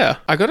happened. Yeah,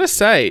 I gotta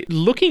say,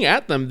 looking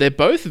at them, they're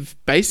both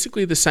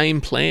basically the same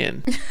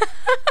plan.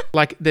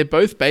 Like, they're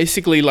both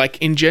basically,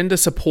 like, engender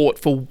support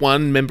for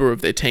one member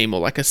of their team or,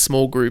 like, a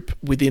small group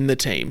within the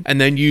team, and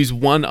then use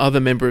one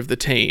other member of the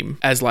team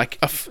as, like,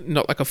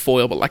 not like a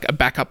foil, but like a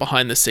backup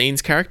behind the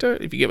scenes character,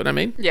 if you get what I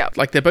mean. Yeah.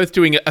 Like, they're both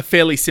doing a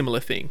fairly similar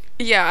thing.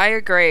 Yeah, I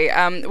agree.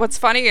 What's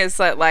funny is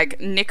that,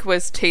 like, Nick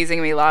was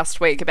teasing me last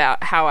week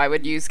about how I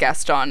would use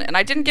Gaston, and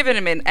I didn't give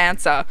him an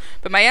answer,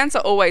 but my answer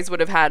always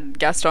would have had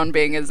Gaston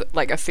being as,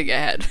 like, a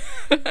figurehead.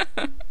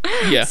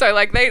 Yeah. So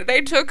like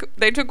they took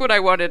what I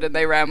wanted and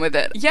they ran with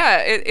it. Yeah,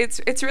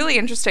 it's really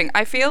interesting.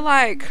 I feel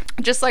like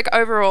just like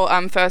overall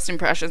first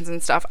impressions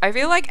and stuff, I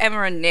feel like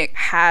Emma and Nick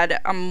had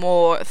a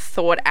more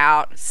thought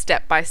out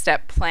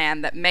step-by-step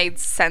plan that made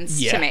sense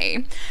to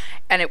me.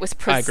 And it was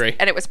I agree.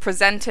 And it was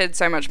presented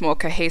so much more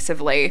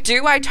cohesively.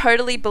 Do I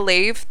totally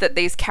believe that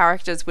these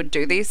characters would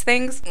do these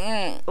things?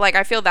 Like,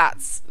 I feel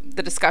that's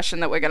the discussion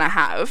that we're going to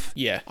have.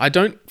 Yeah. I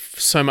don't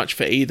so much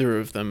for either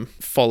of them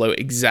follow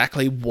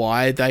exactly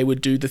why they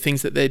would do the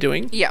things that they're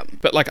doing. Yeah.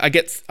 But like, I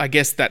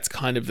guess that's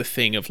kind of the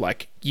thing of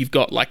like, you've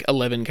got like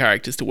 11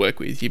 characters to work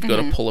with. You've got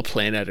to pull a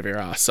plan out of your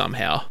ass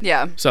somehow.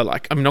 Yeah. So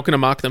like, I'm not going to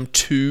mark them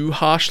too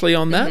harshly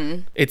on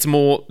that. It's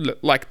more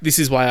like, this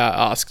is why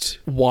I asked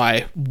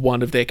why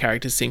one of their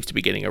characters seems to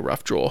be getting a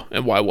rough draw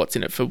and why what's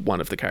in it for one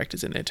of the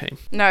characters in their team.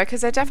 No,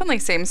 because there definitely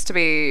seems to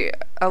be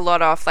a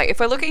lot of, like, if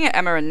we're looking at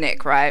Emma and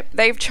Nick, right,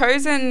 they've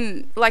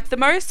chosen, like, the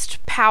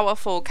most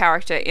powerful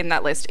character in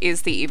that list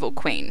is the Evil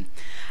Queen.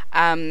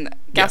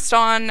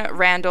 Gaston,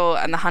 Randall,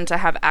 and the Hunter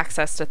have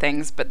access to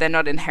things, but they're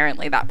not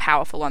inherently that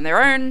powerful on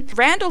their own.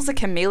 Randall's a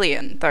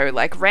chameleon, though.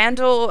 Like,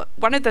 Randall,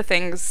 one of the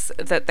things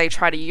that they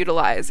try to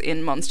utilize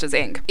in Monsters,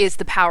 Inc. is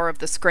the power of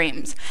the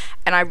screams.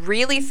 And I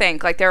really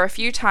think, like, there are a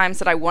few times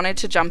that I wanted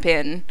to jump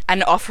in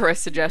and offer a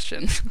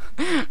suggestion,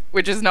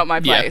 which is not my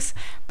place.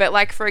 But,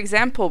 like, for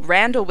example,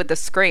 Randall with the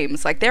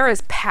screams, like, there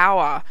is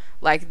power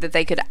like that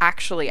they could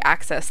actually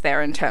access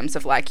there in terms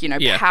of like, you know,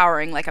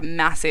 powering like a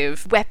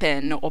massive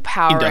weapon or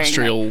powering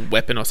industrial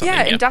weapon or something.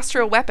 Yeah,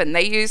 industrial weapon.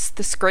 They use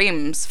the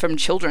screams from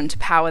children to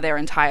power their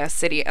entire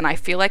city, and I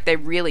feel like they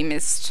really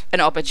missed an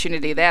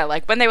opportunity there.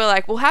 Like when they were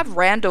like, we'll have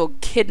Randall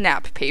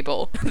kidnap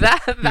people.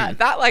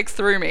 that like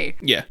threw me.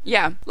 Yeah.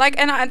 Yeah. Like,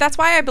 and that's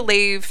why I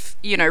believe,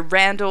 you know,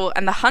 Randall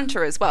and the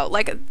Hunter as well.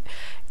 Like,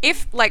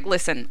 if, like,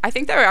 listen, I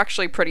think they were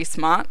actually pretty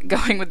smart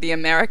going with the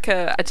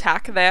America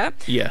attack there.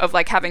 Yeah. Of,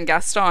 like, having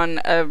Gaston,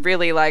 a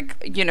really, like,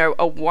 you know,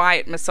 a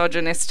white,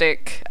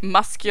 misogynistic,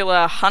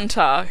 muscular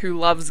hunter who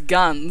loves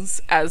guns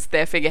as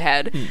their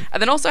figurehead.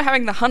 And then also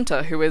having the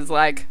Hunter, who is,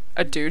 like,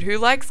 a dude who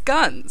likes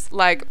guns.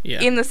 Like,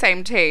 in the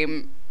same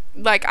team.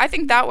 Like, I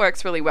think that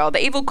works really well.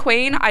 The Evil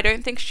Queen, I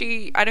don't think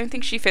she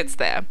fits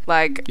there.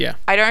 Like,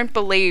 I don't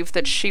believe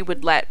that she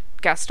would let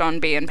Gaston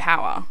be in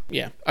power.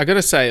 Yeah. I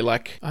gotta say,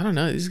 like, I don't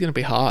know, this is gonna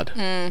be hard.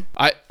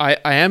 I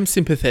am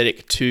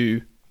sympathetic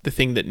to the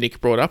thing that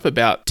Nick brought up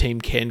about Team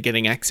Ken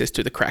getting access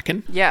to the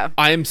Kraken. Yeah.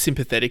 I am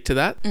sympathetic to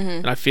that.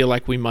 And I feel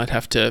like we might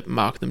have to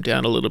mark them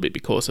down a little bit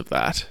because of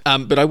that.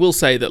 But I will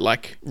say that,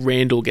 like,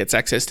 Randall gets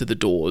access to the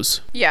doors.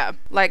 Yeah.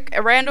 Like,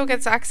 Randall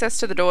gets access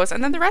to the doors,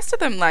 and then the rest of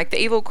them, like,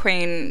 the Evil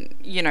Queen,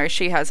 you know,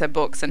 she has her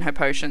books and her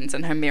potions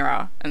and her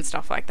mirror and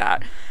stuff like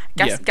that.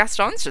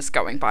 Gaston's just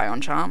going by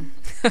on charm.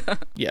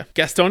 Yeah.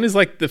 Gaston is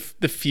like the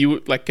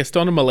few, like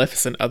Gaston and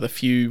Maleficent are the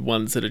few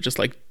ones that are just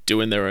like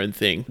doing their own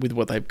thing with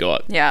what they've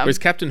got. Yeah. Whereas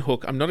Captain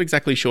Hook, I'm not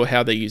exactly sure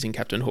how they're using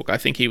Captain Hook. I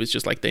think he was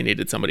just like they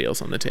needed somebody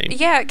else on the team.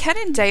 Yeah, Ken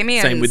and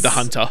Damien. Same with the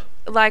Hunter.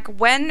 Like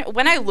when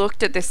I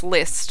looked at this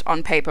list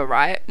on paper,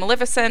 right?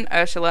 Maleficent,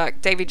 Ursula,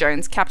 Davy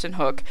Jones, Captain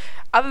Hook.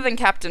 Other than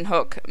Captain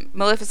Hook,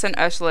 Maleficent,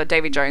 Ursula,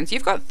 Davy Jones,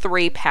 you've got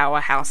three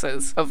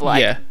powerhouses of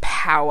like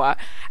power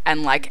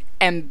and like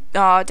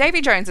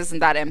Davy Jones isn't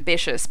that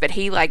ambitious, but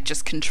he like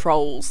just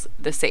controls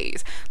the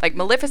seas. Like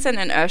Maleficent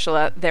and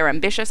Ursula, they're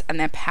ambitious and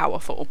they're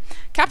powerful.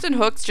 Captain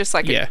Hook's just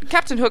like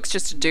Captain Hook's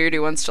just a dude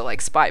who wants to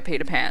like spite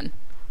Peter Pan.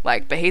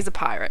 Like, but he's a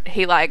pirate.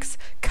 He likes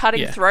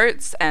cutting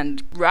throats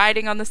and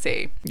riding on the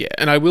sea. Yeah,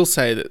 and I will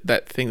say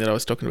that thing that I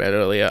was talking about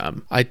earlier,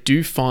 I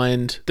do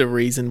find the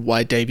reason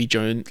why Davy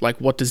Jones, like,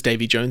 what does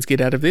Davy Jones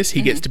get out of this?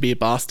 He gets to be a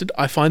bastard.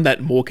 I find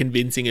that more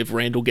convincing if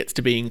Randall gets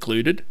to be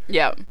included.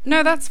 Yeah.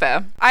 No, that's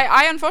fair.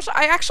 I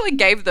unfortunately, I actually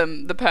gave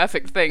them the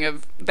perfect thing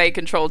of they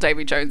control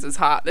Davy Jones's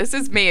heart. This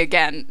is me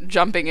again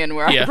jumping in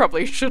where I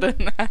probably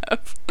shouldn't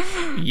have.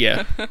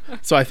 Yeah.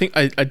 So I think,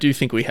 I do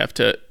think we have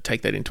to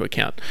take that into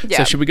account. Yeah.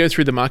 So should we go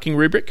through the marking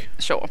rubric?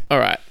 Sure. All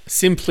right.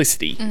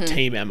 Simplicity,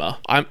 Team Emma.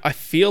 I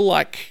feel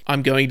like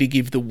I'm going to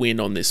give the win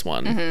on this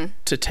one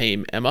to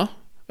Team Emma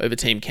over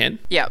Team Ken.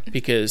 Yeah.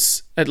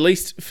 Because at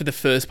least for the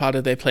first part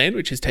of their plan,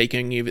 which is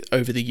taking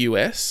over the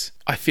US,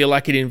 I feel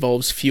like it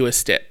involves fewer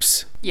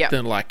steps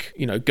than like,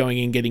 you know, going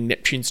and getting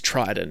Neptune's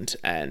trident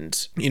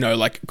and, you know,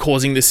 like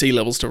causing the sea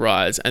levels to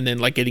rise and then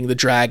like getting the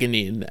dragon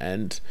in.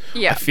 And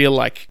I feel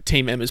like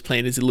Team Emma's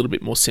plan is a little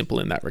bit more simple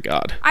in that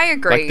regard. I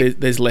agree. Like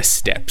there's less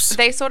steps.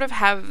 They sort of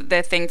have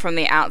their thing from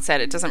the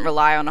outset. It doesn't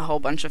rely on a whole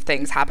bunch of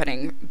things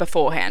happening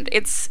beforehand.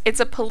 It's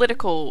a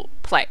political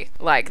play.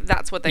 Like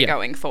that's what they're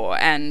going for.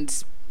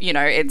 And you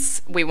know,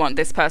 we want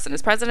this person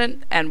as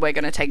president and we're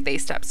going to take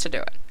these steps to do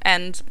it.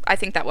 And I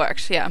think that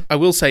works, yeah. I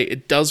will say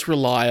it does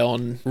rely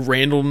on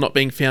Randall not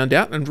being found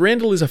out, and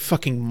Randall is a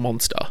fucking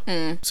monster.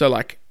 So,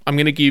 like, I'm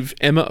going to give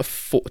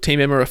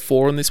Team Emma a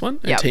 4 on this one,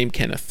 and Team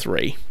Ken a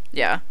 3.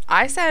 Yeah.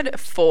 I said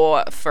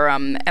 4 for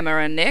Emma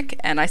and Nick,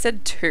 and I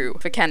said 2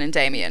 for Ken and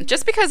Damien,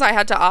 just because I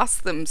had to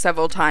ask them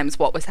several times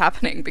what was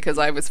happening because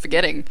I was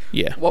forgetting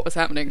what was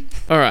happening.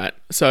 All right.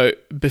 So,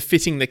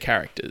 befitting the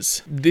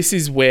characters. This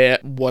is where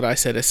what I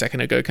said a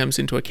second ago comes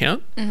into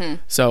account. Mm-hmm.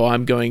 So,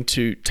 I'm going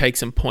to take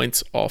some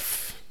points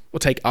off. We'll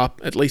take up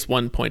at least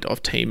 1 point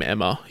off Team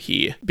Emma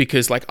here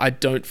because, like, I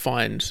don't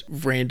find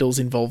Randall's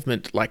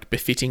involvement, like,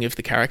 befitting of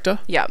the character.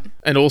 Yeah.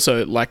 And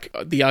also, like,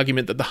 the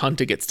argument that the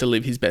hunter gets to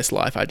live his best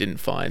life, I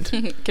didn't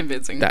find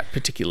convincing. that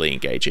particularly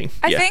engaging.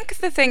 I think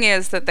the thing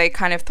is that they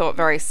kind of thought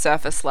very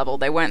surface level.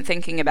 They weren't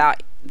thinking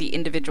about the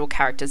individual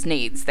character's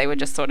needs. They were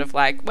just sort of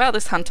like, well,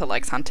 this hunter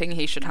likes hunting.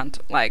 He should hunt.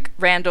 Like,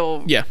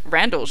 Randall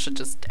should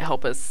just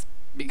help us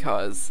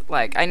because,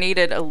 like, I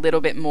needed a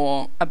little bit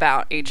more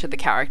about each of the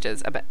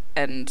characters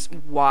and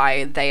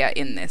why they are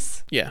in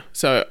this. Yeah,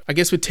 so I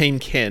guess with Team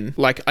Ken,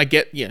 like, I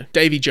get,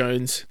 Davy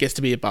Jones gets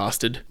to be a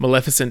bastard,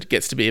 Maleficent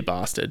gets to be a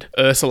bastard,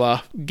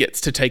 Ursula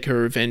gets to take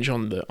her revenge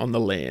on the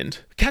land.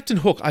 Captain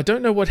Hook, I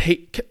don't know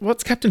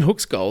what's Captain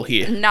Hook's goal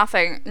here?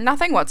 Nothing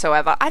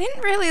whatsoever. I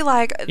didn't really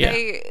like,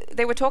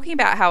 they were talking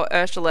about how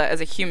Ursula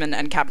as a human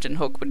and Captain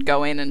Hook would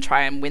go in and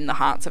try and win the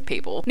hearts of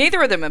people.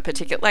 Neither of them are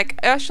particular, like,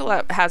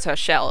 Ursula has her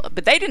shell,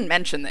 but they didn't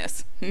mention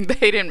this.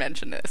 But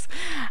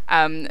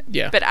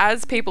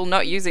as people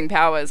not using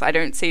powers, I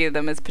don't see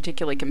them as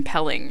particularly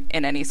compelling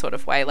in any sort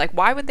of way. Like,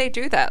 why would they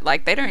do that?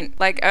 Like, they don't,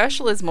 like,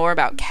 Ursula's more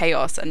about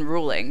chaos and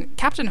ruling.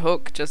 Captain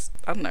Hook just,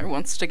 I don't know,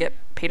 wants to get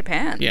Peter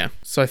Pan. Yeah.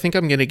 So I think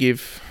I'm going to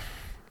give,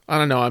 I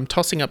don't know, I'm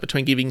tossing up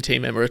between giving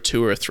Team Emma a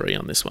 2 or a 3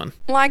 on this one.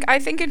 Like, I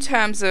think in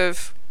terms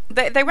of,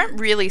 they went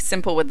really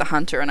simple with the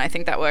hunter, and I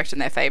think that worked in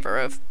their favour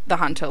of the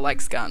hunter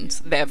likes guns,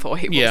 therefore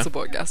he will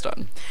support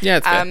Gaston. Yeah,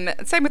 it's fair.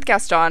 Same with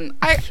Gaston.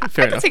 I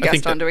could see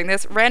Gaston doing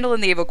this. Randall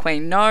and the Evil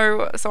Queen,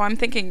 no. So I'm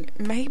thinking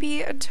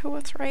maybe a 2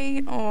 or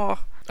 3, or...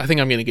 I think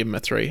I'm going to give him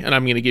a 3, and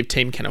I'm going to give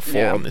Team Ken a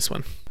 4 on this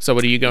one. So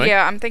what are you going?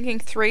 Yeah, I'm thinking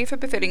 3 for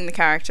befitting the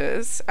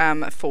characters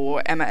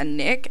for Emma and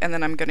Nick, and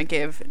then I'm going to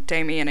give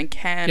Damien and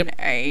Ken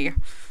a...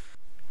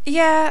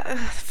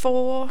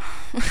 4.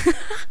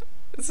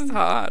 This is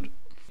hard.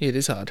 It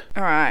is hard.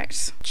 All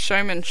right.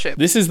 Showmanship.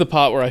 This is the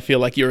part where I feel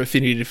like your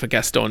affinity for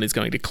Gaston is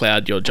going to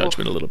cloud your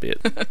judgment a little bit.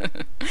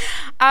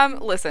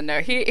 Listen, no,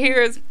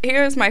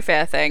 here's my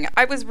fair thing.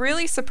 I was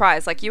really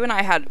surprised. Like, you and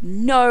I had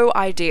no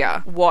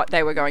idea what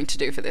they were going to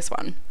do for this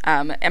one.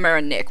 Emma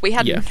and Nick. We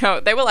had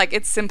they were like,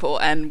 it's simple,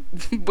 and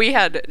we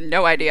had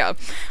no idea.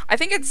 I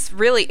think it's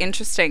really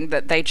interesting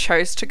that they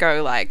chose to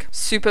go, like,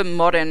 super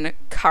modern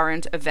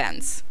current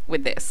events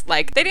with this.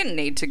 Like, they didn't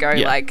need to go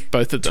like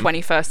both of them.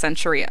 21st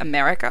century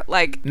America.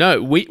 Like,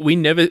 no, we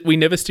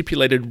never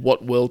stipulated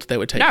what world they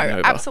were taking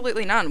over. No,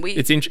 absolutely none.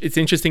 It's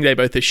interesting they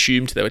both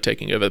assumed they were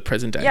taking over the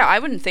present day. Yeah, I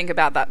wouldn't think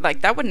about that.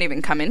 Like, that wouldn't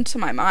even come into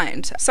my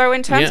mind. So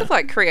in terms of,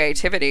 like,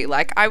 creativity,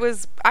 like, I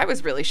was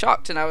really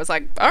shocked, and I was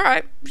like, all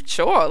right,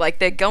 sure. Like,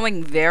 they're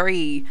going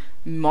very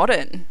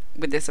modern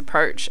with this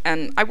approach,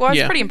 and I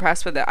was pretty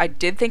impressed with it. I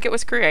did think it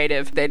was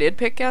creative. They did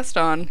pick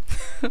Gaston.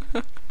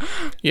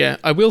 Yeah,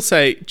 I will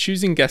say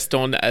choosing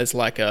Gaston as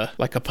like a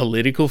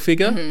political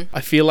figure,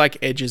 I feel like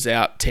edges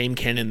out Team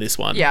Ken in this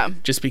one. Yeah.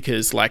 Just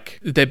because, like,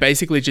 they're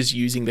basically just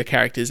using the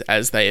characters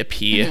as they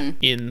appear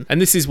in,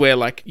 and this is where,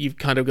 like, you've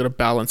kind of got to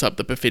balance up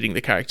the befitting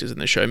the characters and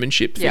the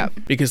showmanship thing. Yeah.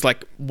 Because,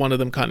 like, one of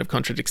them kind of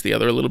contradicts the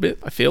other a little bit,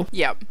 I feel.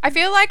 Yeah. I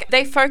feel like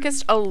they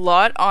focused a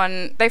lot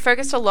on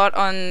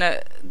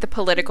the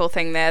political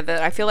thing there,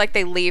 that I feel like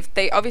they left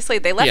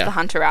the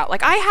hunter out.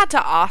 Like, I had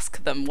to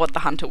ask them what the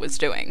hunter was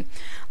doing.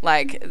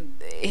 Like,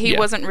 he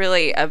wasn't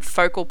really a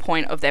focal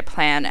point of their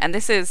plan, and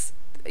this is,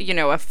 you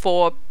know, a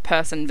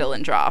 4-person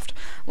villain draft.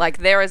 Like,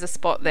 there is a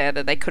spot there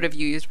that they could have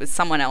used with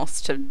someone else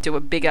to do a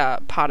bigger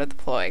part of the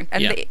ploy.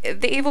 And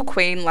the Evil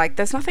Queen, like,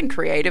 there's nothing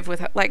creative with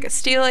her. Like,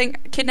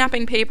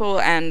 kidnapping people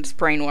and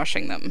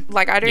brainwashing them.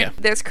 Like,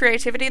 there's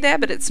creativity there,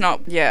 but it's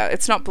not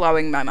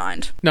blowing my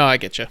mind. No, I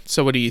get you.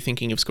 So what are you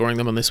thinking of scoring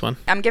them on this one?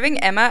 I'm giving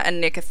Emma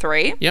and Nick a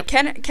 3. Yep.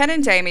 Ken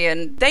and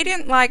Damien, they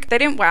didn't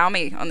wow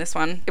me on this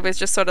one. It was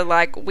just sort of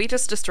like, we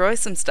just destroy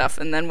some stuff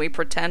and then we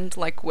pretend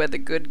like we're the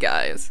good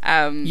guys.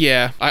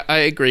 I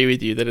agree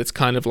with you that it's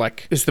kind of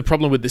like, it's the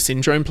problem with the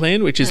syndrome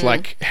plan, which is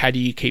like, how do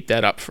you keep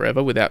that up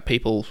forever without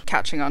people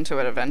catching on to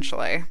it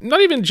eventually?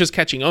 Not even just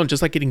catching on,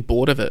 just like getting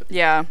bored of it.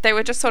 Yeah, they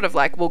were just sort of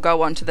like, we'll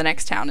go on to the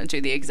next town and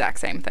do the exact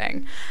same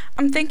thing.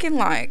 I'm thinking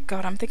like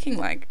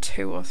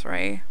 2 or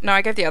 3. No,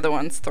 I gave the other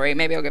ones 3.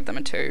 Maybe I'll give them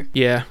a 2.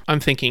 Yeah, I'm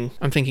thinking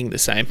the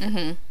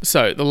same.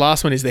 So the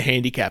last one is the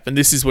handicap, and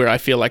this is where I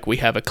feel like we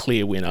have a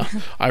clear winner.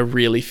 I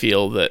really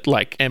feel that,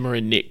 like, Emma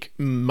and Nick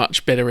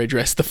much better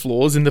address the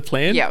flaws in the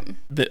plan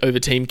over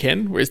Team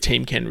Ken, whereas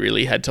Team Ken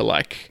really had to,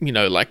 like, you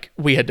know, like,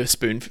 you had to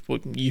spoon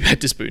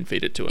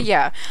feed it to him.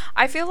 Yeah,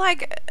 I feel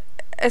like,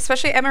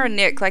 especially Emma and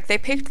Nick, like, they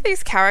picked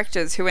these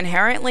characters who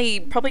inherently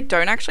probably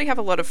don't actually have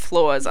a lot of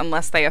flaws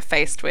unless they are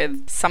faced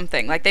with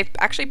something. Like, they've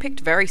actually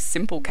picked very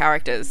simple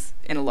characters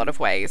in a lot of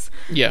ways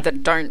Yeah.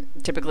 that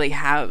don't typically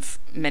have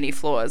many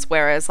flaws.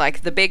 Whereas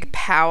like the big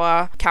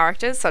power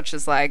characters such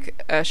as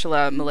like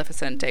Ursula,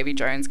 Maleficent, Davy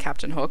Jones,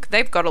 Captain Hook,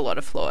 they've got a lot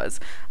of flaws.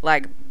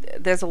 Like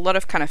there's a lot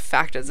of kind of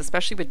factors,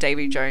 especially with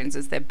Davy Jones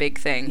is their big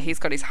thing. He's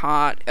got his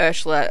heart.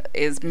 Ursula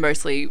is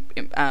mostly,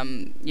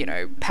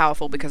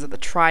 powerful because of the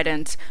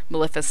trident.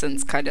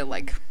 Maleficent's kind of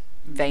like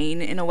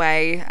vain in a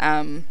way.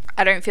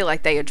 I don't feel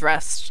like they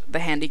addressed the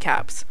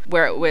handicaps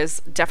where it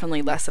was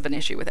definitely less of an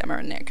issue with Emma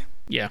and Nick.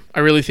 Yeah, I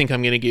really think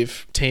I'm going to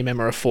give Team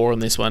Emma a 4 on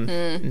this one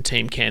and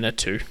Team Ken a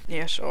 2.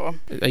 Yeah, sure.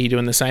 Are you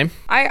doing the same?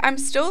 I'm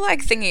still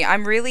like thinking.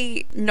 I'm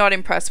really not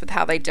impressed with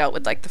how they dealt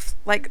with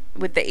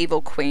with the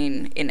evil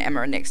queen in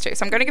Emma and Nick's too.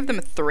 So I'm going to give them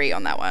a 3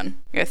 on that one.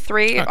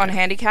 3 on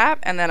handicap,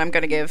 and then I'm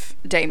going to give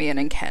Damien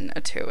and Ken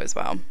a 2 as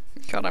well.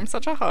 God, I'm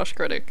such a harsh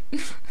critic.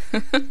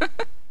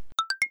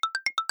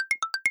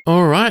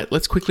 All right,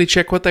 let's quickly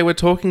check what they were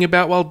talking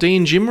about while Dee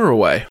and Jim were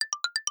away.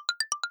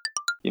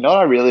 You know what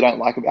I really don't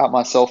like about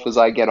myself as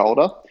I get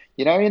older?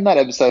 You know, in that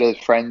episode of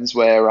Friends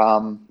where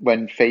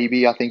when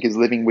Phoebe, I think, is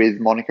living with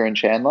Monica and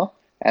Chandler,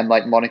 and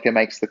like Monica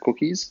makes the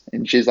cookies,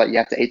 and she's like, you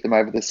have to eat them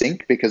over the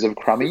sink because of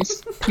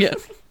crummies. Yeah.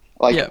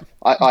 Like, Yeah.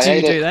 I Do you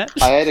ate do that?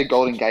 I ate a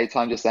Golden Gate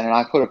time just then, and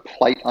I put a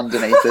plate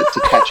underneath it to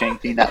catch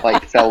anything that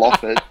like fell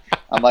off it.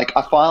 I'm like,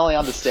 I finally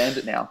understand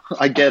it now.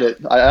 I get it.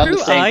 I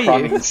understand are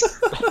you?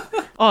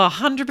 crummies. Oh,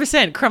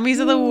 100%. Crummies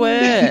are the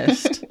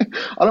worst.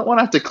 I don't want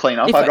to have to clean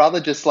up. If I'd I- rather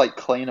just like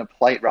clean a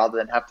plate rather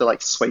than have to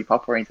like sweep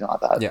up or anything like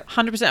that. Yeah.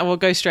 100%. We'll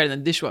go straight in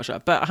the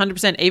dishwasher. But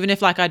 100%, even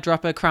if like I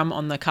drop a crumb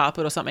on the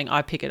carpet or something,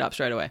 I pick it up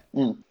straight away.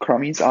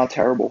 Crummies are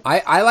terrible.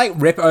 I like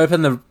rip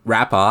open the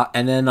wrapper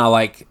and then I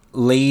like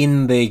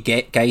lean the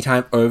gay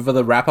time over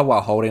the wrapper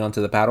while holding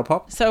onto the paddle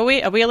pop. So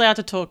are we allowed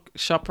to talk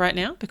shop right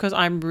now? Because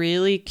I'm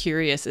really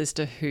curious as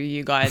to who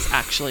you guys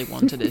actually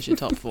wanted as your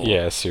top 4.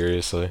 Yeah,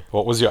 seriously.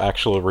 What was your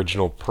actual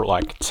original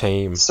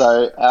team?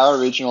 So our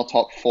original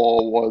top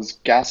 4 was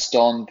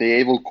Gaston, the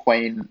Evil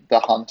Queen, the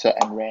Hunter,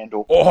 and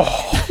Randall.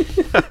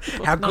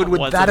 How good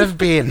would that have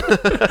been?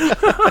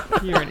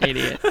 You're an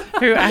idiot.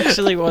 Who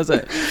actually was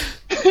it?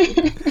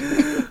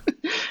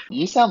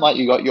 You sound like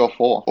you got your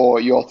 4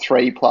 or your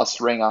 3 plus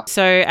ringer.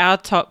 So our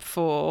top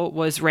 4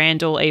 was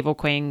Randall, Evil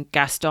Queen,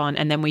 Gaston,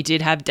 and then we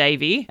did have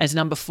Davy as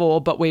number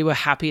 4, but we were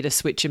happy to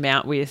switch him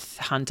out with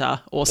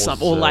Hunter or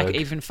like Zurg.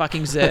 even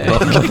fucking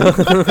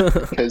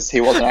Zurg. Because he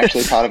wasn't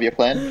actually part of your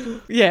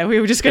plan. Yeah, we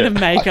were just going to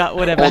make up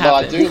whatever Although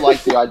I happened. do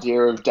like the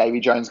idea of Davy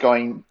Jones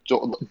going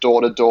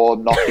door to door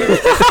knocking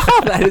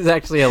That is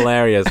actually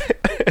hilarious.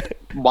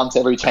 once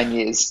every 10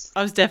 years.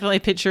 I was definitely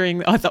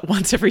picturing, I thought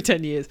once every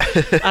 10 years.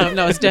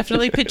 No, I was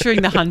definitely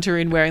picturing the Hunter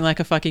in wearing like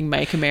a fucking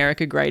Make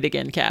America Great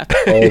Again cap.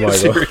 Oh my god.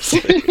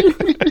 Seriously.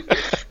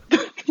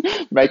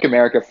 Make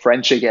America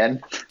French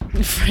again.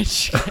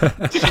 French.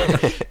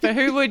 But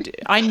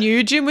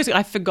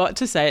I forgot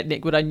to say it,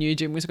 Nick, but I knew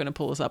Jim was going to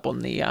pull us up on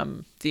the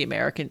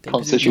American thing.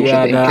 Constitution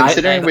Yeah, thing. no,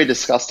 Considering we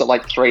discussed it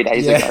like 3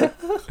 days ago.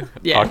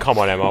 Yeah. Oh, come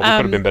on, Emma. We could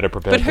have been better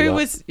prepared But for who that.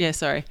 was, yeah,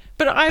 sorry.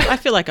 But I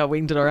feel like I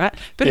winged it all right.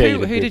 But Yeah, you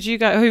who did did you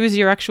go, who was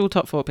your actual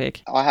top 4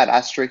 pick? I had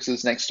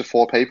asterisks next to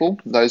 4 people.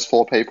 Those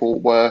 4 people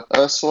were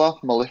Ursula,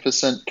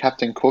 Maleficent,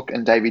 Captain Cook,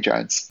 and Davy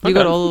Jones. You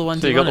got all the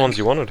ones So you you got the wanted. ones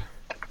you wanted.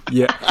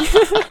 Yeah.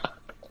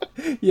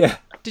 Yeah.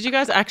 Did you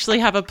guys actually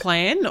have a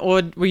plan,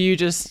 or were you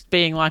just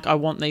being like, I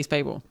want these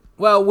people?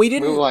 Well, we We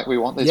didn't. were like, we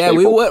want these Yeah,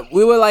 people.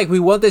 we were like, we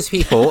want these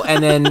people,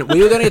 and then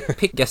we were going to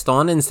pick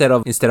Gaston instead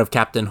of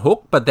Captain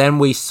Hook, but then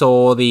we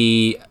saw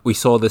the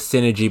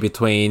synergy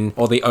between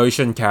all the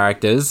ocean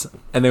characters,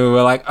 and then we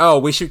were like, oh,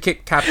 we should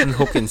kick Captain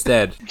Hook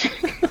instead.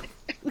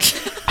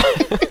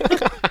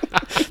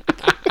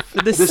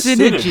 The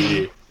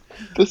synergy.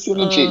 The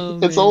synergy. Oh,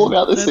 it's man. all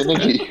about the That's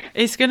synergy.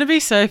 It's going to be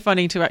so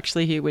funny to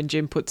actually hear when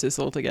Jim puts this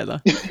all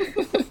together.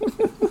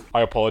 I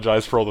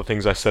apologise for all the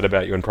things I said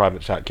about you in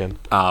private chat, Ken.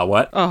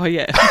 What? Oh,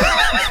 yeah.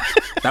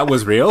 That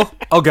was real?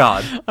 Oh,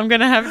 God. I'm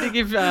going to have to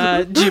give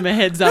Jim a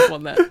heads up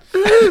on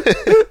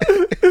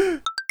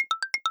that.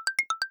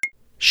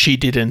 She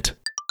didn't.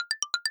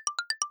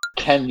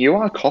 Ken, you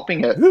are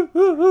copying it.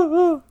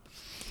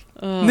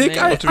 Oh, Nick,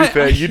 man. To be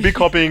fair, you'd be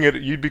copying it.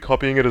 You'd be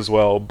copying it as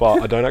well,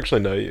 but I don't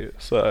actually know you,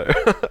 so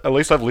at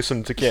least I've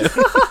listened to Ken.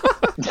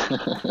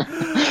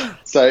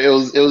 So it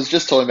was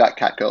just talking about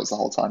catgirls the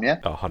whole time, yeah?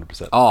 Oh,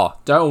 100%. Oh,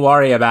 don't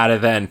worry about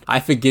it then. I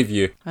forgive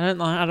you. I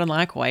don't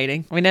like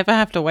waiting. We never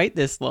have to wait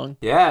this long.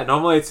 Yeah,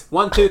 normally it's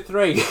 1, 2,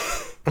 3.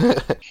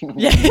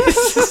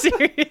 Yes,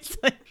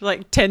 seriously.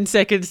 Like 10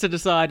 seconds to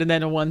decide and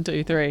then a 1,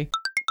 2, 3.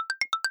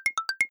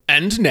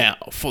 And now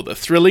for the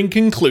thrilling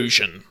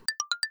conclusion.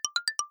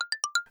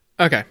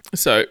 Okay,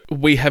 so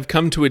we have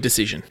come to a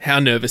decision. How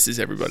nervous is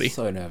everybody?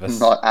 So nervous.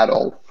 Not at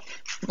all.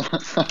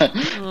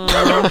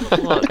 Yeah,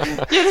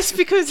 that's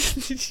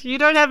because you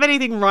don't have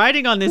anything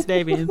writing on this,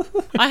 Damien.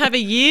 I have a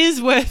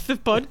year's worth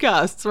of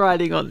podcasts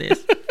writing on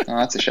this. Oh,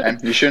 that's a shame.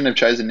 You shouldn't have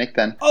chosen Nick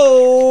then.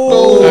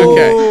 Oh!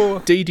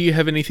 Okay. Dee, do you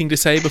have anything to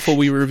say before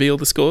we reveal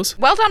the scores?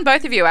 Well done,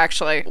 both of you,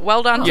 actually.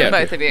 Well done to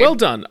both of you. Well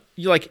done.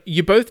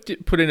 You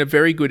both put in a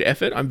very good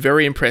effort. I'm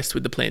very impressed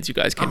with the plans you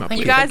guys came up with.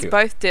 You guys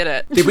both did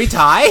it. Did we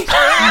tie?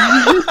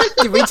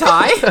 Did we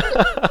tie?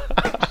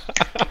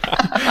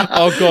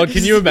 Oh God,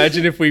 can you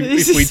imagine if we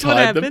Is if we this what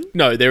tied them? happened?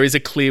 No, there is a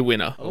clear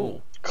winner.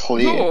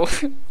 Clear. Oh,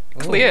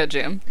 clear,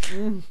 Jim.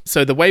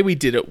 So the way we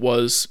did it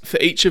was for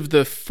each of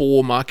the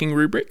 4 marking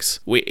rubrics,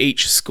 we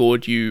each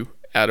scored you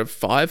out of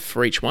 5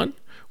 for each one,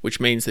 which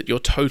means that your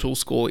total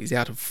score is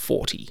out of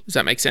 40. Does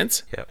that make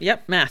sense?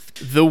 Yep, math.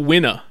 The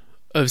winner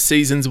of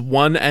seasons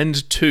 1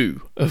 and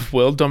 2 of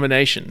World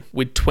Domination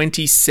with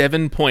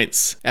 27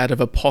 points out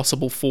of a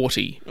possible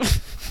 40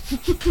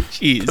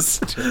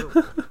 is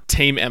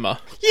Team Emma.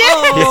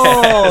 Yes!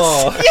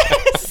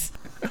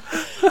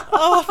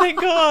 Oh, thank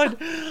God.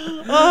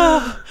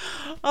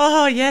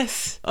 Oh,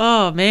 yes.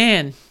 Oh,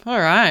 man. All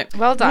right.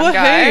 Well done, Woohoo!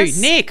 guys.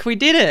 Nick, we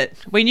did it.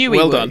 We knew we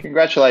Well would. done.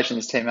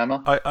 Congratulations, Team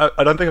Emma.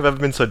 I don't think I've ever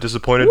been so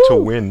disappointed to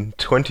win.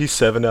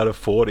 27 out of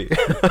 40.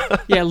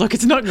 Yeah, look,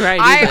 it's not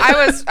great,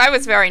 is it? I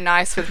was very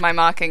nice with my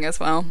marking as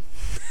well.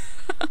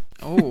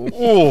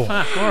 Oh,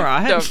 fuck, all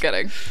right. No, I'm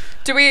kidding.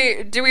 Do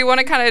we want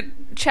to kind of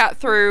chat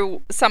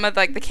through some of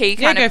like the key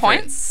kind go of for it.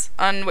 points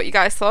on what you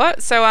guys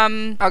thought? So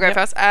I'll go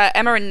first.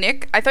 Emma and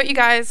Nick, I thought you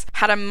guys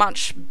had a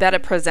much better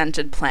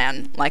presented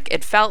plan. Like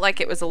it felt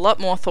like it was a lot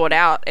more thought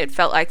out. It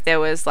felt like there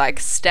was like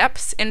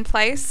steps in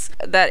place,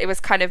 that it was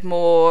kind of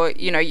more,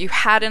 you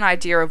had an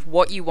idea of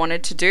what you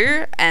wanted to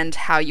do and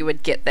how you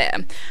would get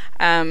there.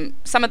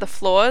 Some of the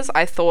flaws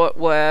I thought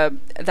were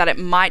that it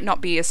might not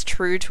be as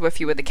true to a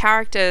few of the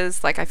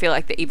characters. Like I feel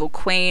like the evil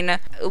queen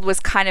was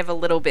kind of a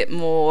little bit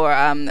more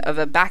of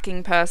a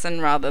backing person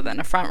rather than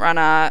a front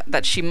runner,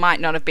 that she might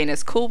not have been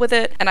as cool with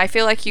it. And I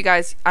feel like you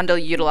guys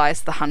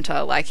underutilized the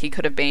hunter. Like he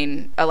could have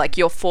been like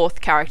your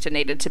 4th character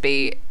needed to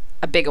be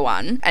a bigger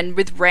one. And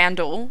with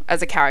Randall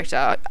as a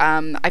character,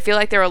 I feel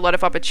like there are a lot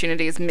of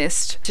opportunities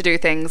missed to do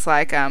things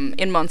like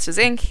in Monsters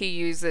Inc. he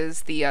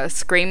uses the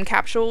scream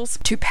capsules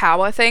to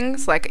power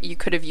things. Like you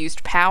could have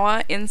used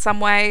power in some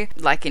way,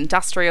 like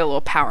industrial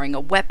or powering a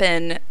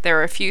weapon. There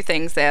are a few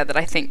things there that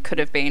I think could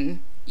have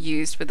been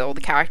used with all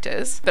the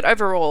characters, but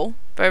overall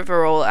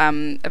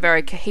a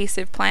very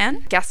cohesive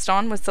plan.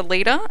 Gaston was the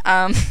leader.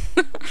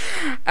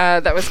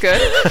 That was good.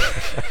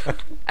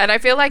 And I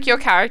feel like your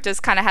characters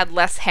kind of had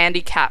less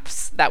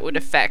handicaps that would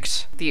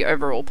affect the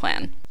overall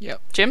plan.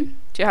 Yep. Jim,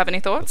 do you have any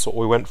thoughts? That's what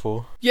we went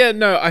for. Yeah,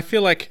 no, I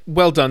feel like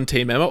well done,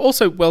 Team Emma.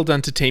 Also, well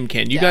done to Team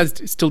Ken. You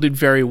guys still did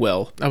very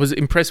well. I was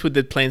impressed with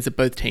the plans that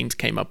both teams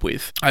came up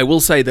with. I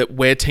will say that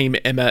where Team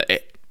Emma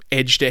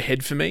edged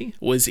ahead for me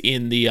was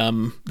in the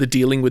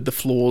dealing with the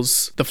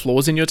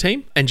flaws in your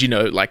team. And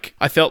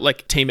I felt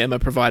like Team Emma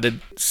provided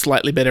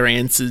slightly better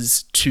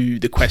answers to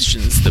the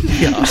questions that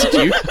we asked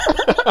you.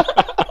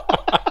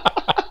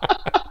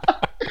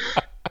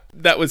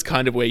 That was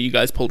kind of where you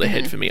guys pulled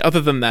ahead for me.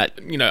 Other than that,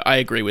 I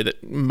agree with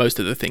it. Most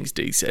of the things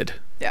Dee said.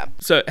 Yeah.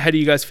 So how do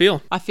you guys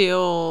feel? I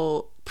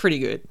feel pretty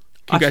good.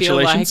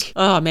 Congratulations. I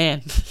feel like, oh,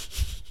 man.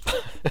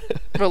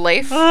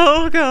 Relief.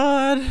 Oh,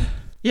 God.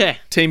 Yeah.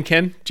 Team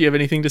Ken, do you have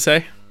anything to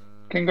say?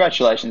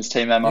 Congratulations,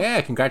 Team Emma.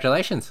 Yeah,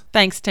 congratulations.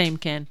 Thanks, Team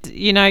Ken.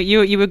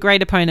 You were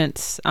great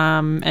opponents,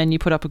 and you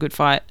put up a good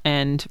fight.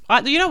 And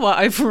you know what?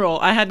 Overall,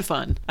 I had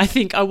fun. I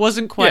think I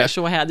wasn't quite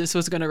sure how this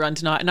was going to run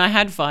tonight, and I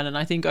had fun. And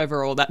I think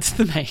overall, that's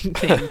the main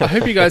thing. I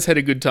hope you guys had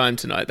a good time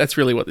tonight. That's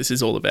really what this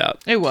is all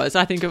about. It was.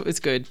 I think it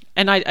was good,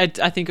 and I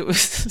think it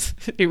was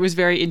it was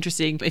very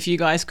interesting. If you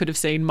guys could have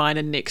seen mine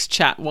and Nick's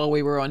chat while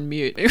we were on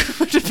mute, it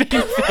would have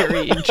been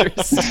very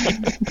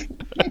interesting.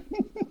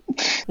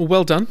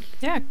 Well done.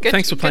 Yeah, good.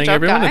 Thanks for playing, good job,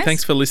 everyone, guys. and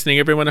thanks for listening,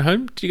 everyone at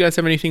home. Do you guys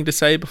have anything to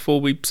say before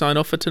we sign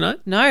off for tonight?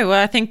 No,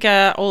 well, I think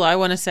all I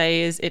want to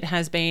say is it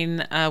has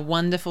been a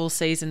wonderful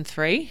season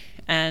 3,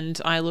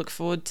 and I look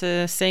forward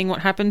to seeing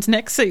what happens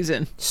next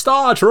season.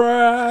 Star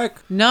Trek!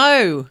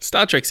 No!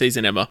 Star Trek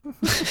season, Emma.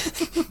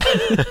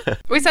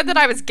 We said that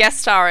I was guest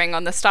starring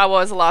on the Star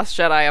Wars The Last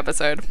Jedi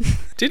episode.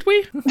 Did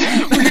we?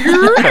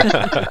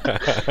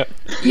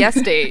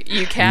 Yes, Dee,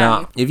 you can.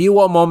 Nah, if you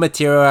want more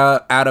material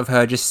out of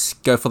her,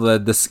 just go for the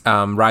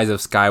Rise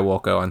of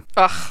Skywalker one.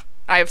 Ugh,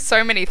 I have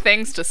so many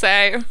things to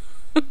say.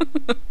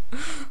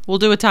 We'll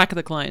do Attack of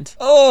the Clones.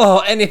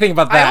 Oh, anything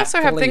about that. I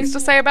also have things to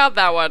say about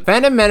that one.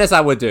 Phantom Menace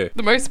I would do.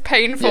 The most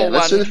painful Yeah,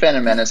 let's do the one.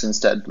 Phantom Menace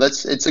instead.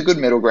 It's a good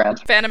middle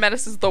ground. Phantom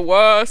Menace is the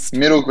worst.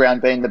 Middle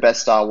ground being the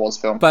best Star Wars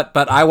film. But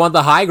I want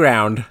the high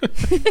ground.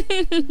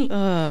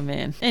 Oh,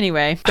 man.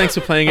 Anyway, Thanks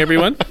for playing,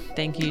 everyone.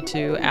 thank you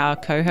to our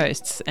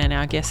co-hosts and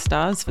our guest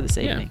stars for this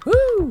evening.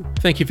 Woo!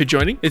 Thank you for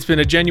joining. It's been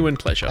a genuine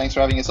pleasure. Thanks for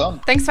having us on.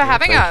 Thanks for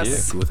having thank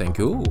us. Cool, thank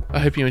you. I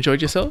hope you enjoyed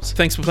yourselves.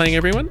 Thanks for playing,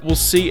 everyone. We'll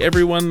see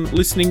everyone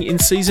listening in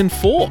season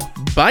 4.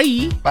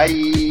 Bye.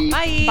 Bye.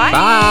 Bye.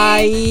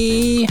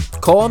 Bye!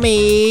 Call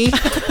me!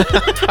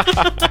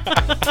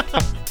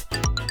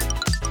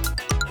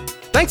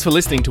 Thanks for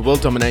listening to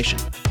World Domination.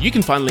 You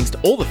can find links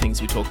to all the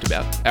things we talked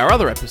about, our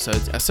other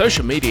episodes, our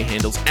social media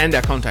handles, and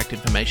our contact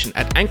information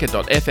at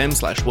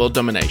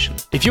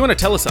anchor.fm/worlddomination. If you want to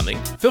tell us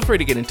something, feel free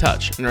to get in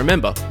touch. And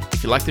remember,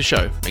 if you like the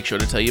show, make sure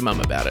to tell your mum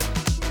about it.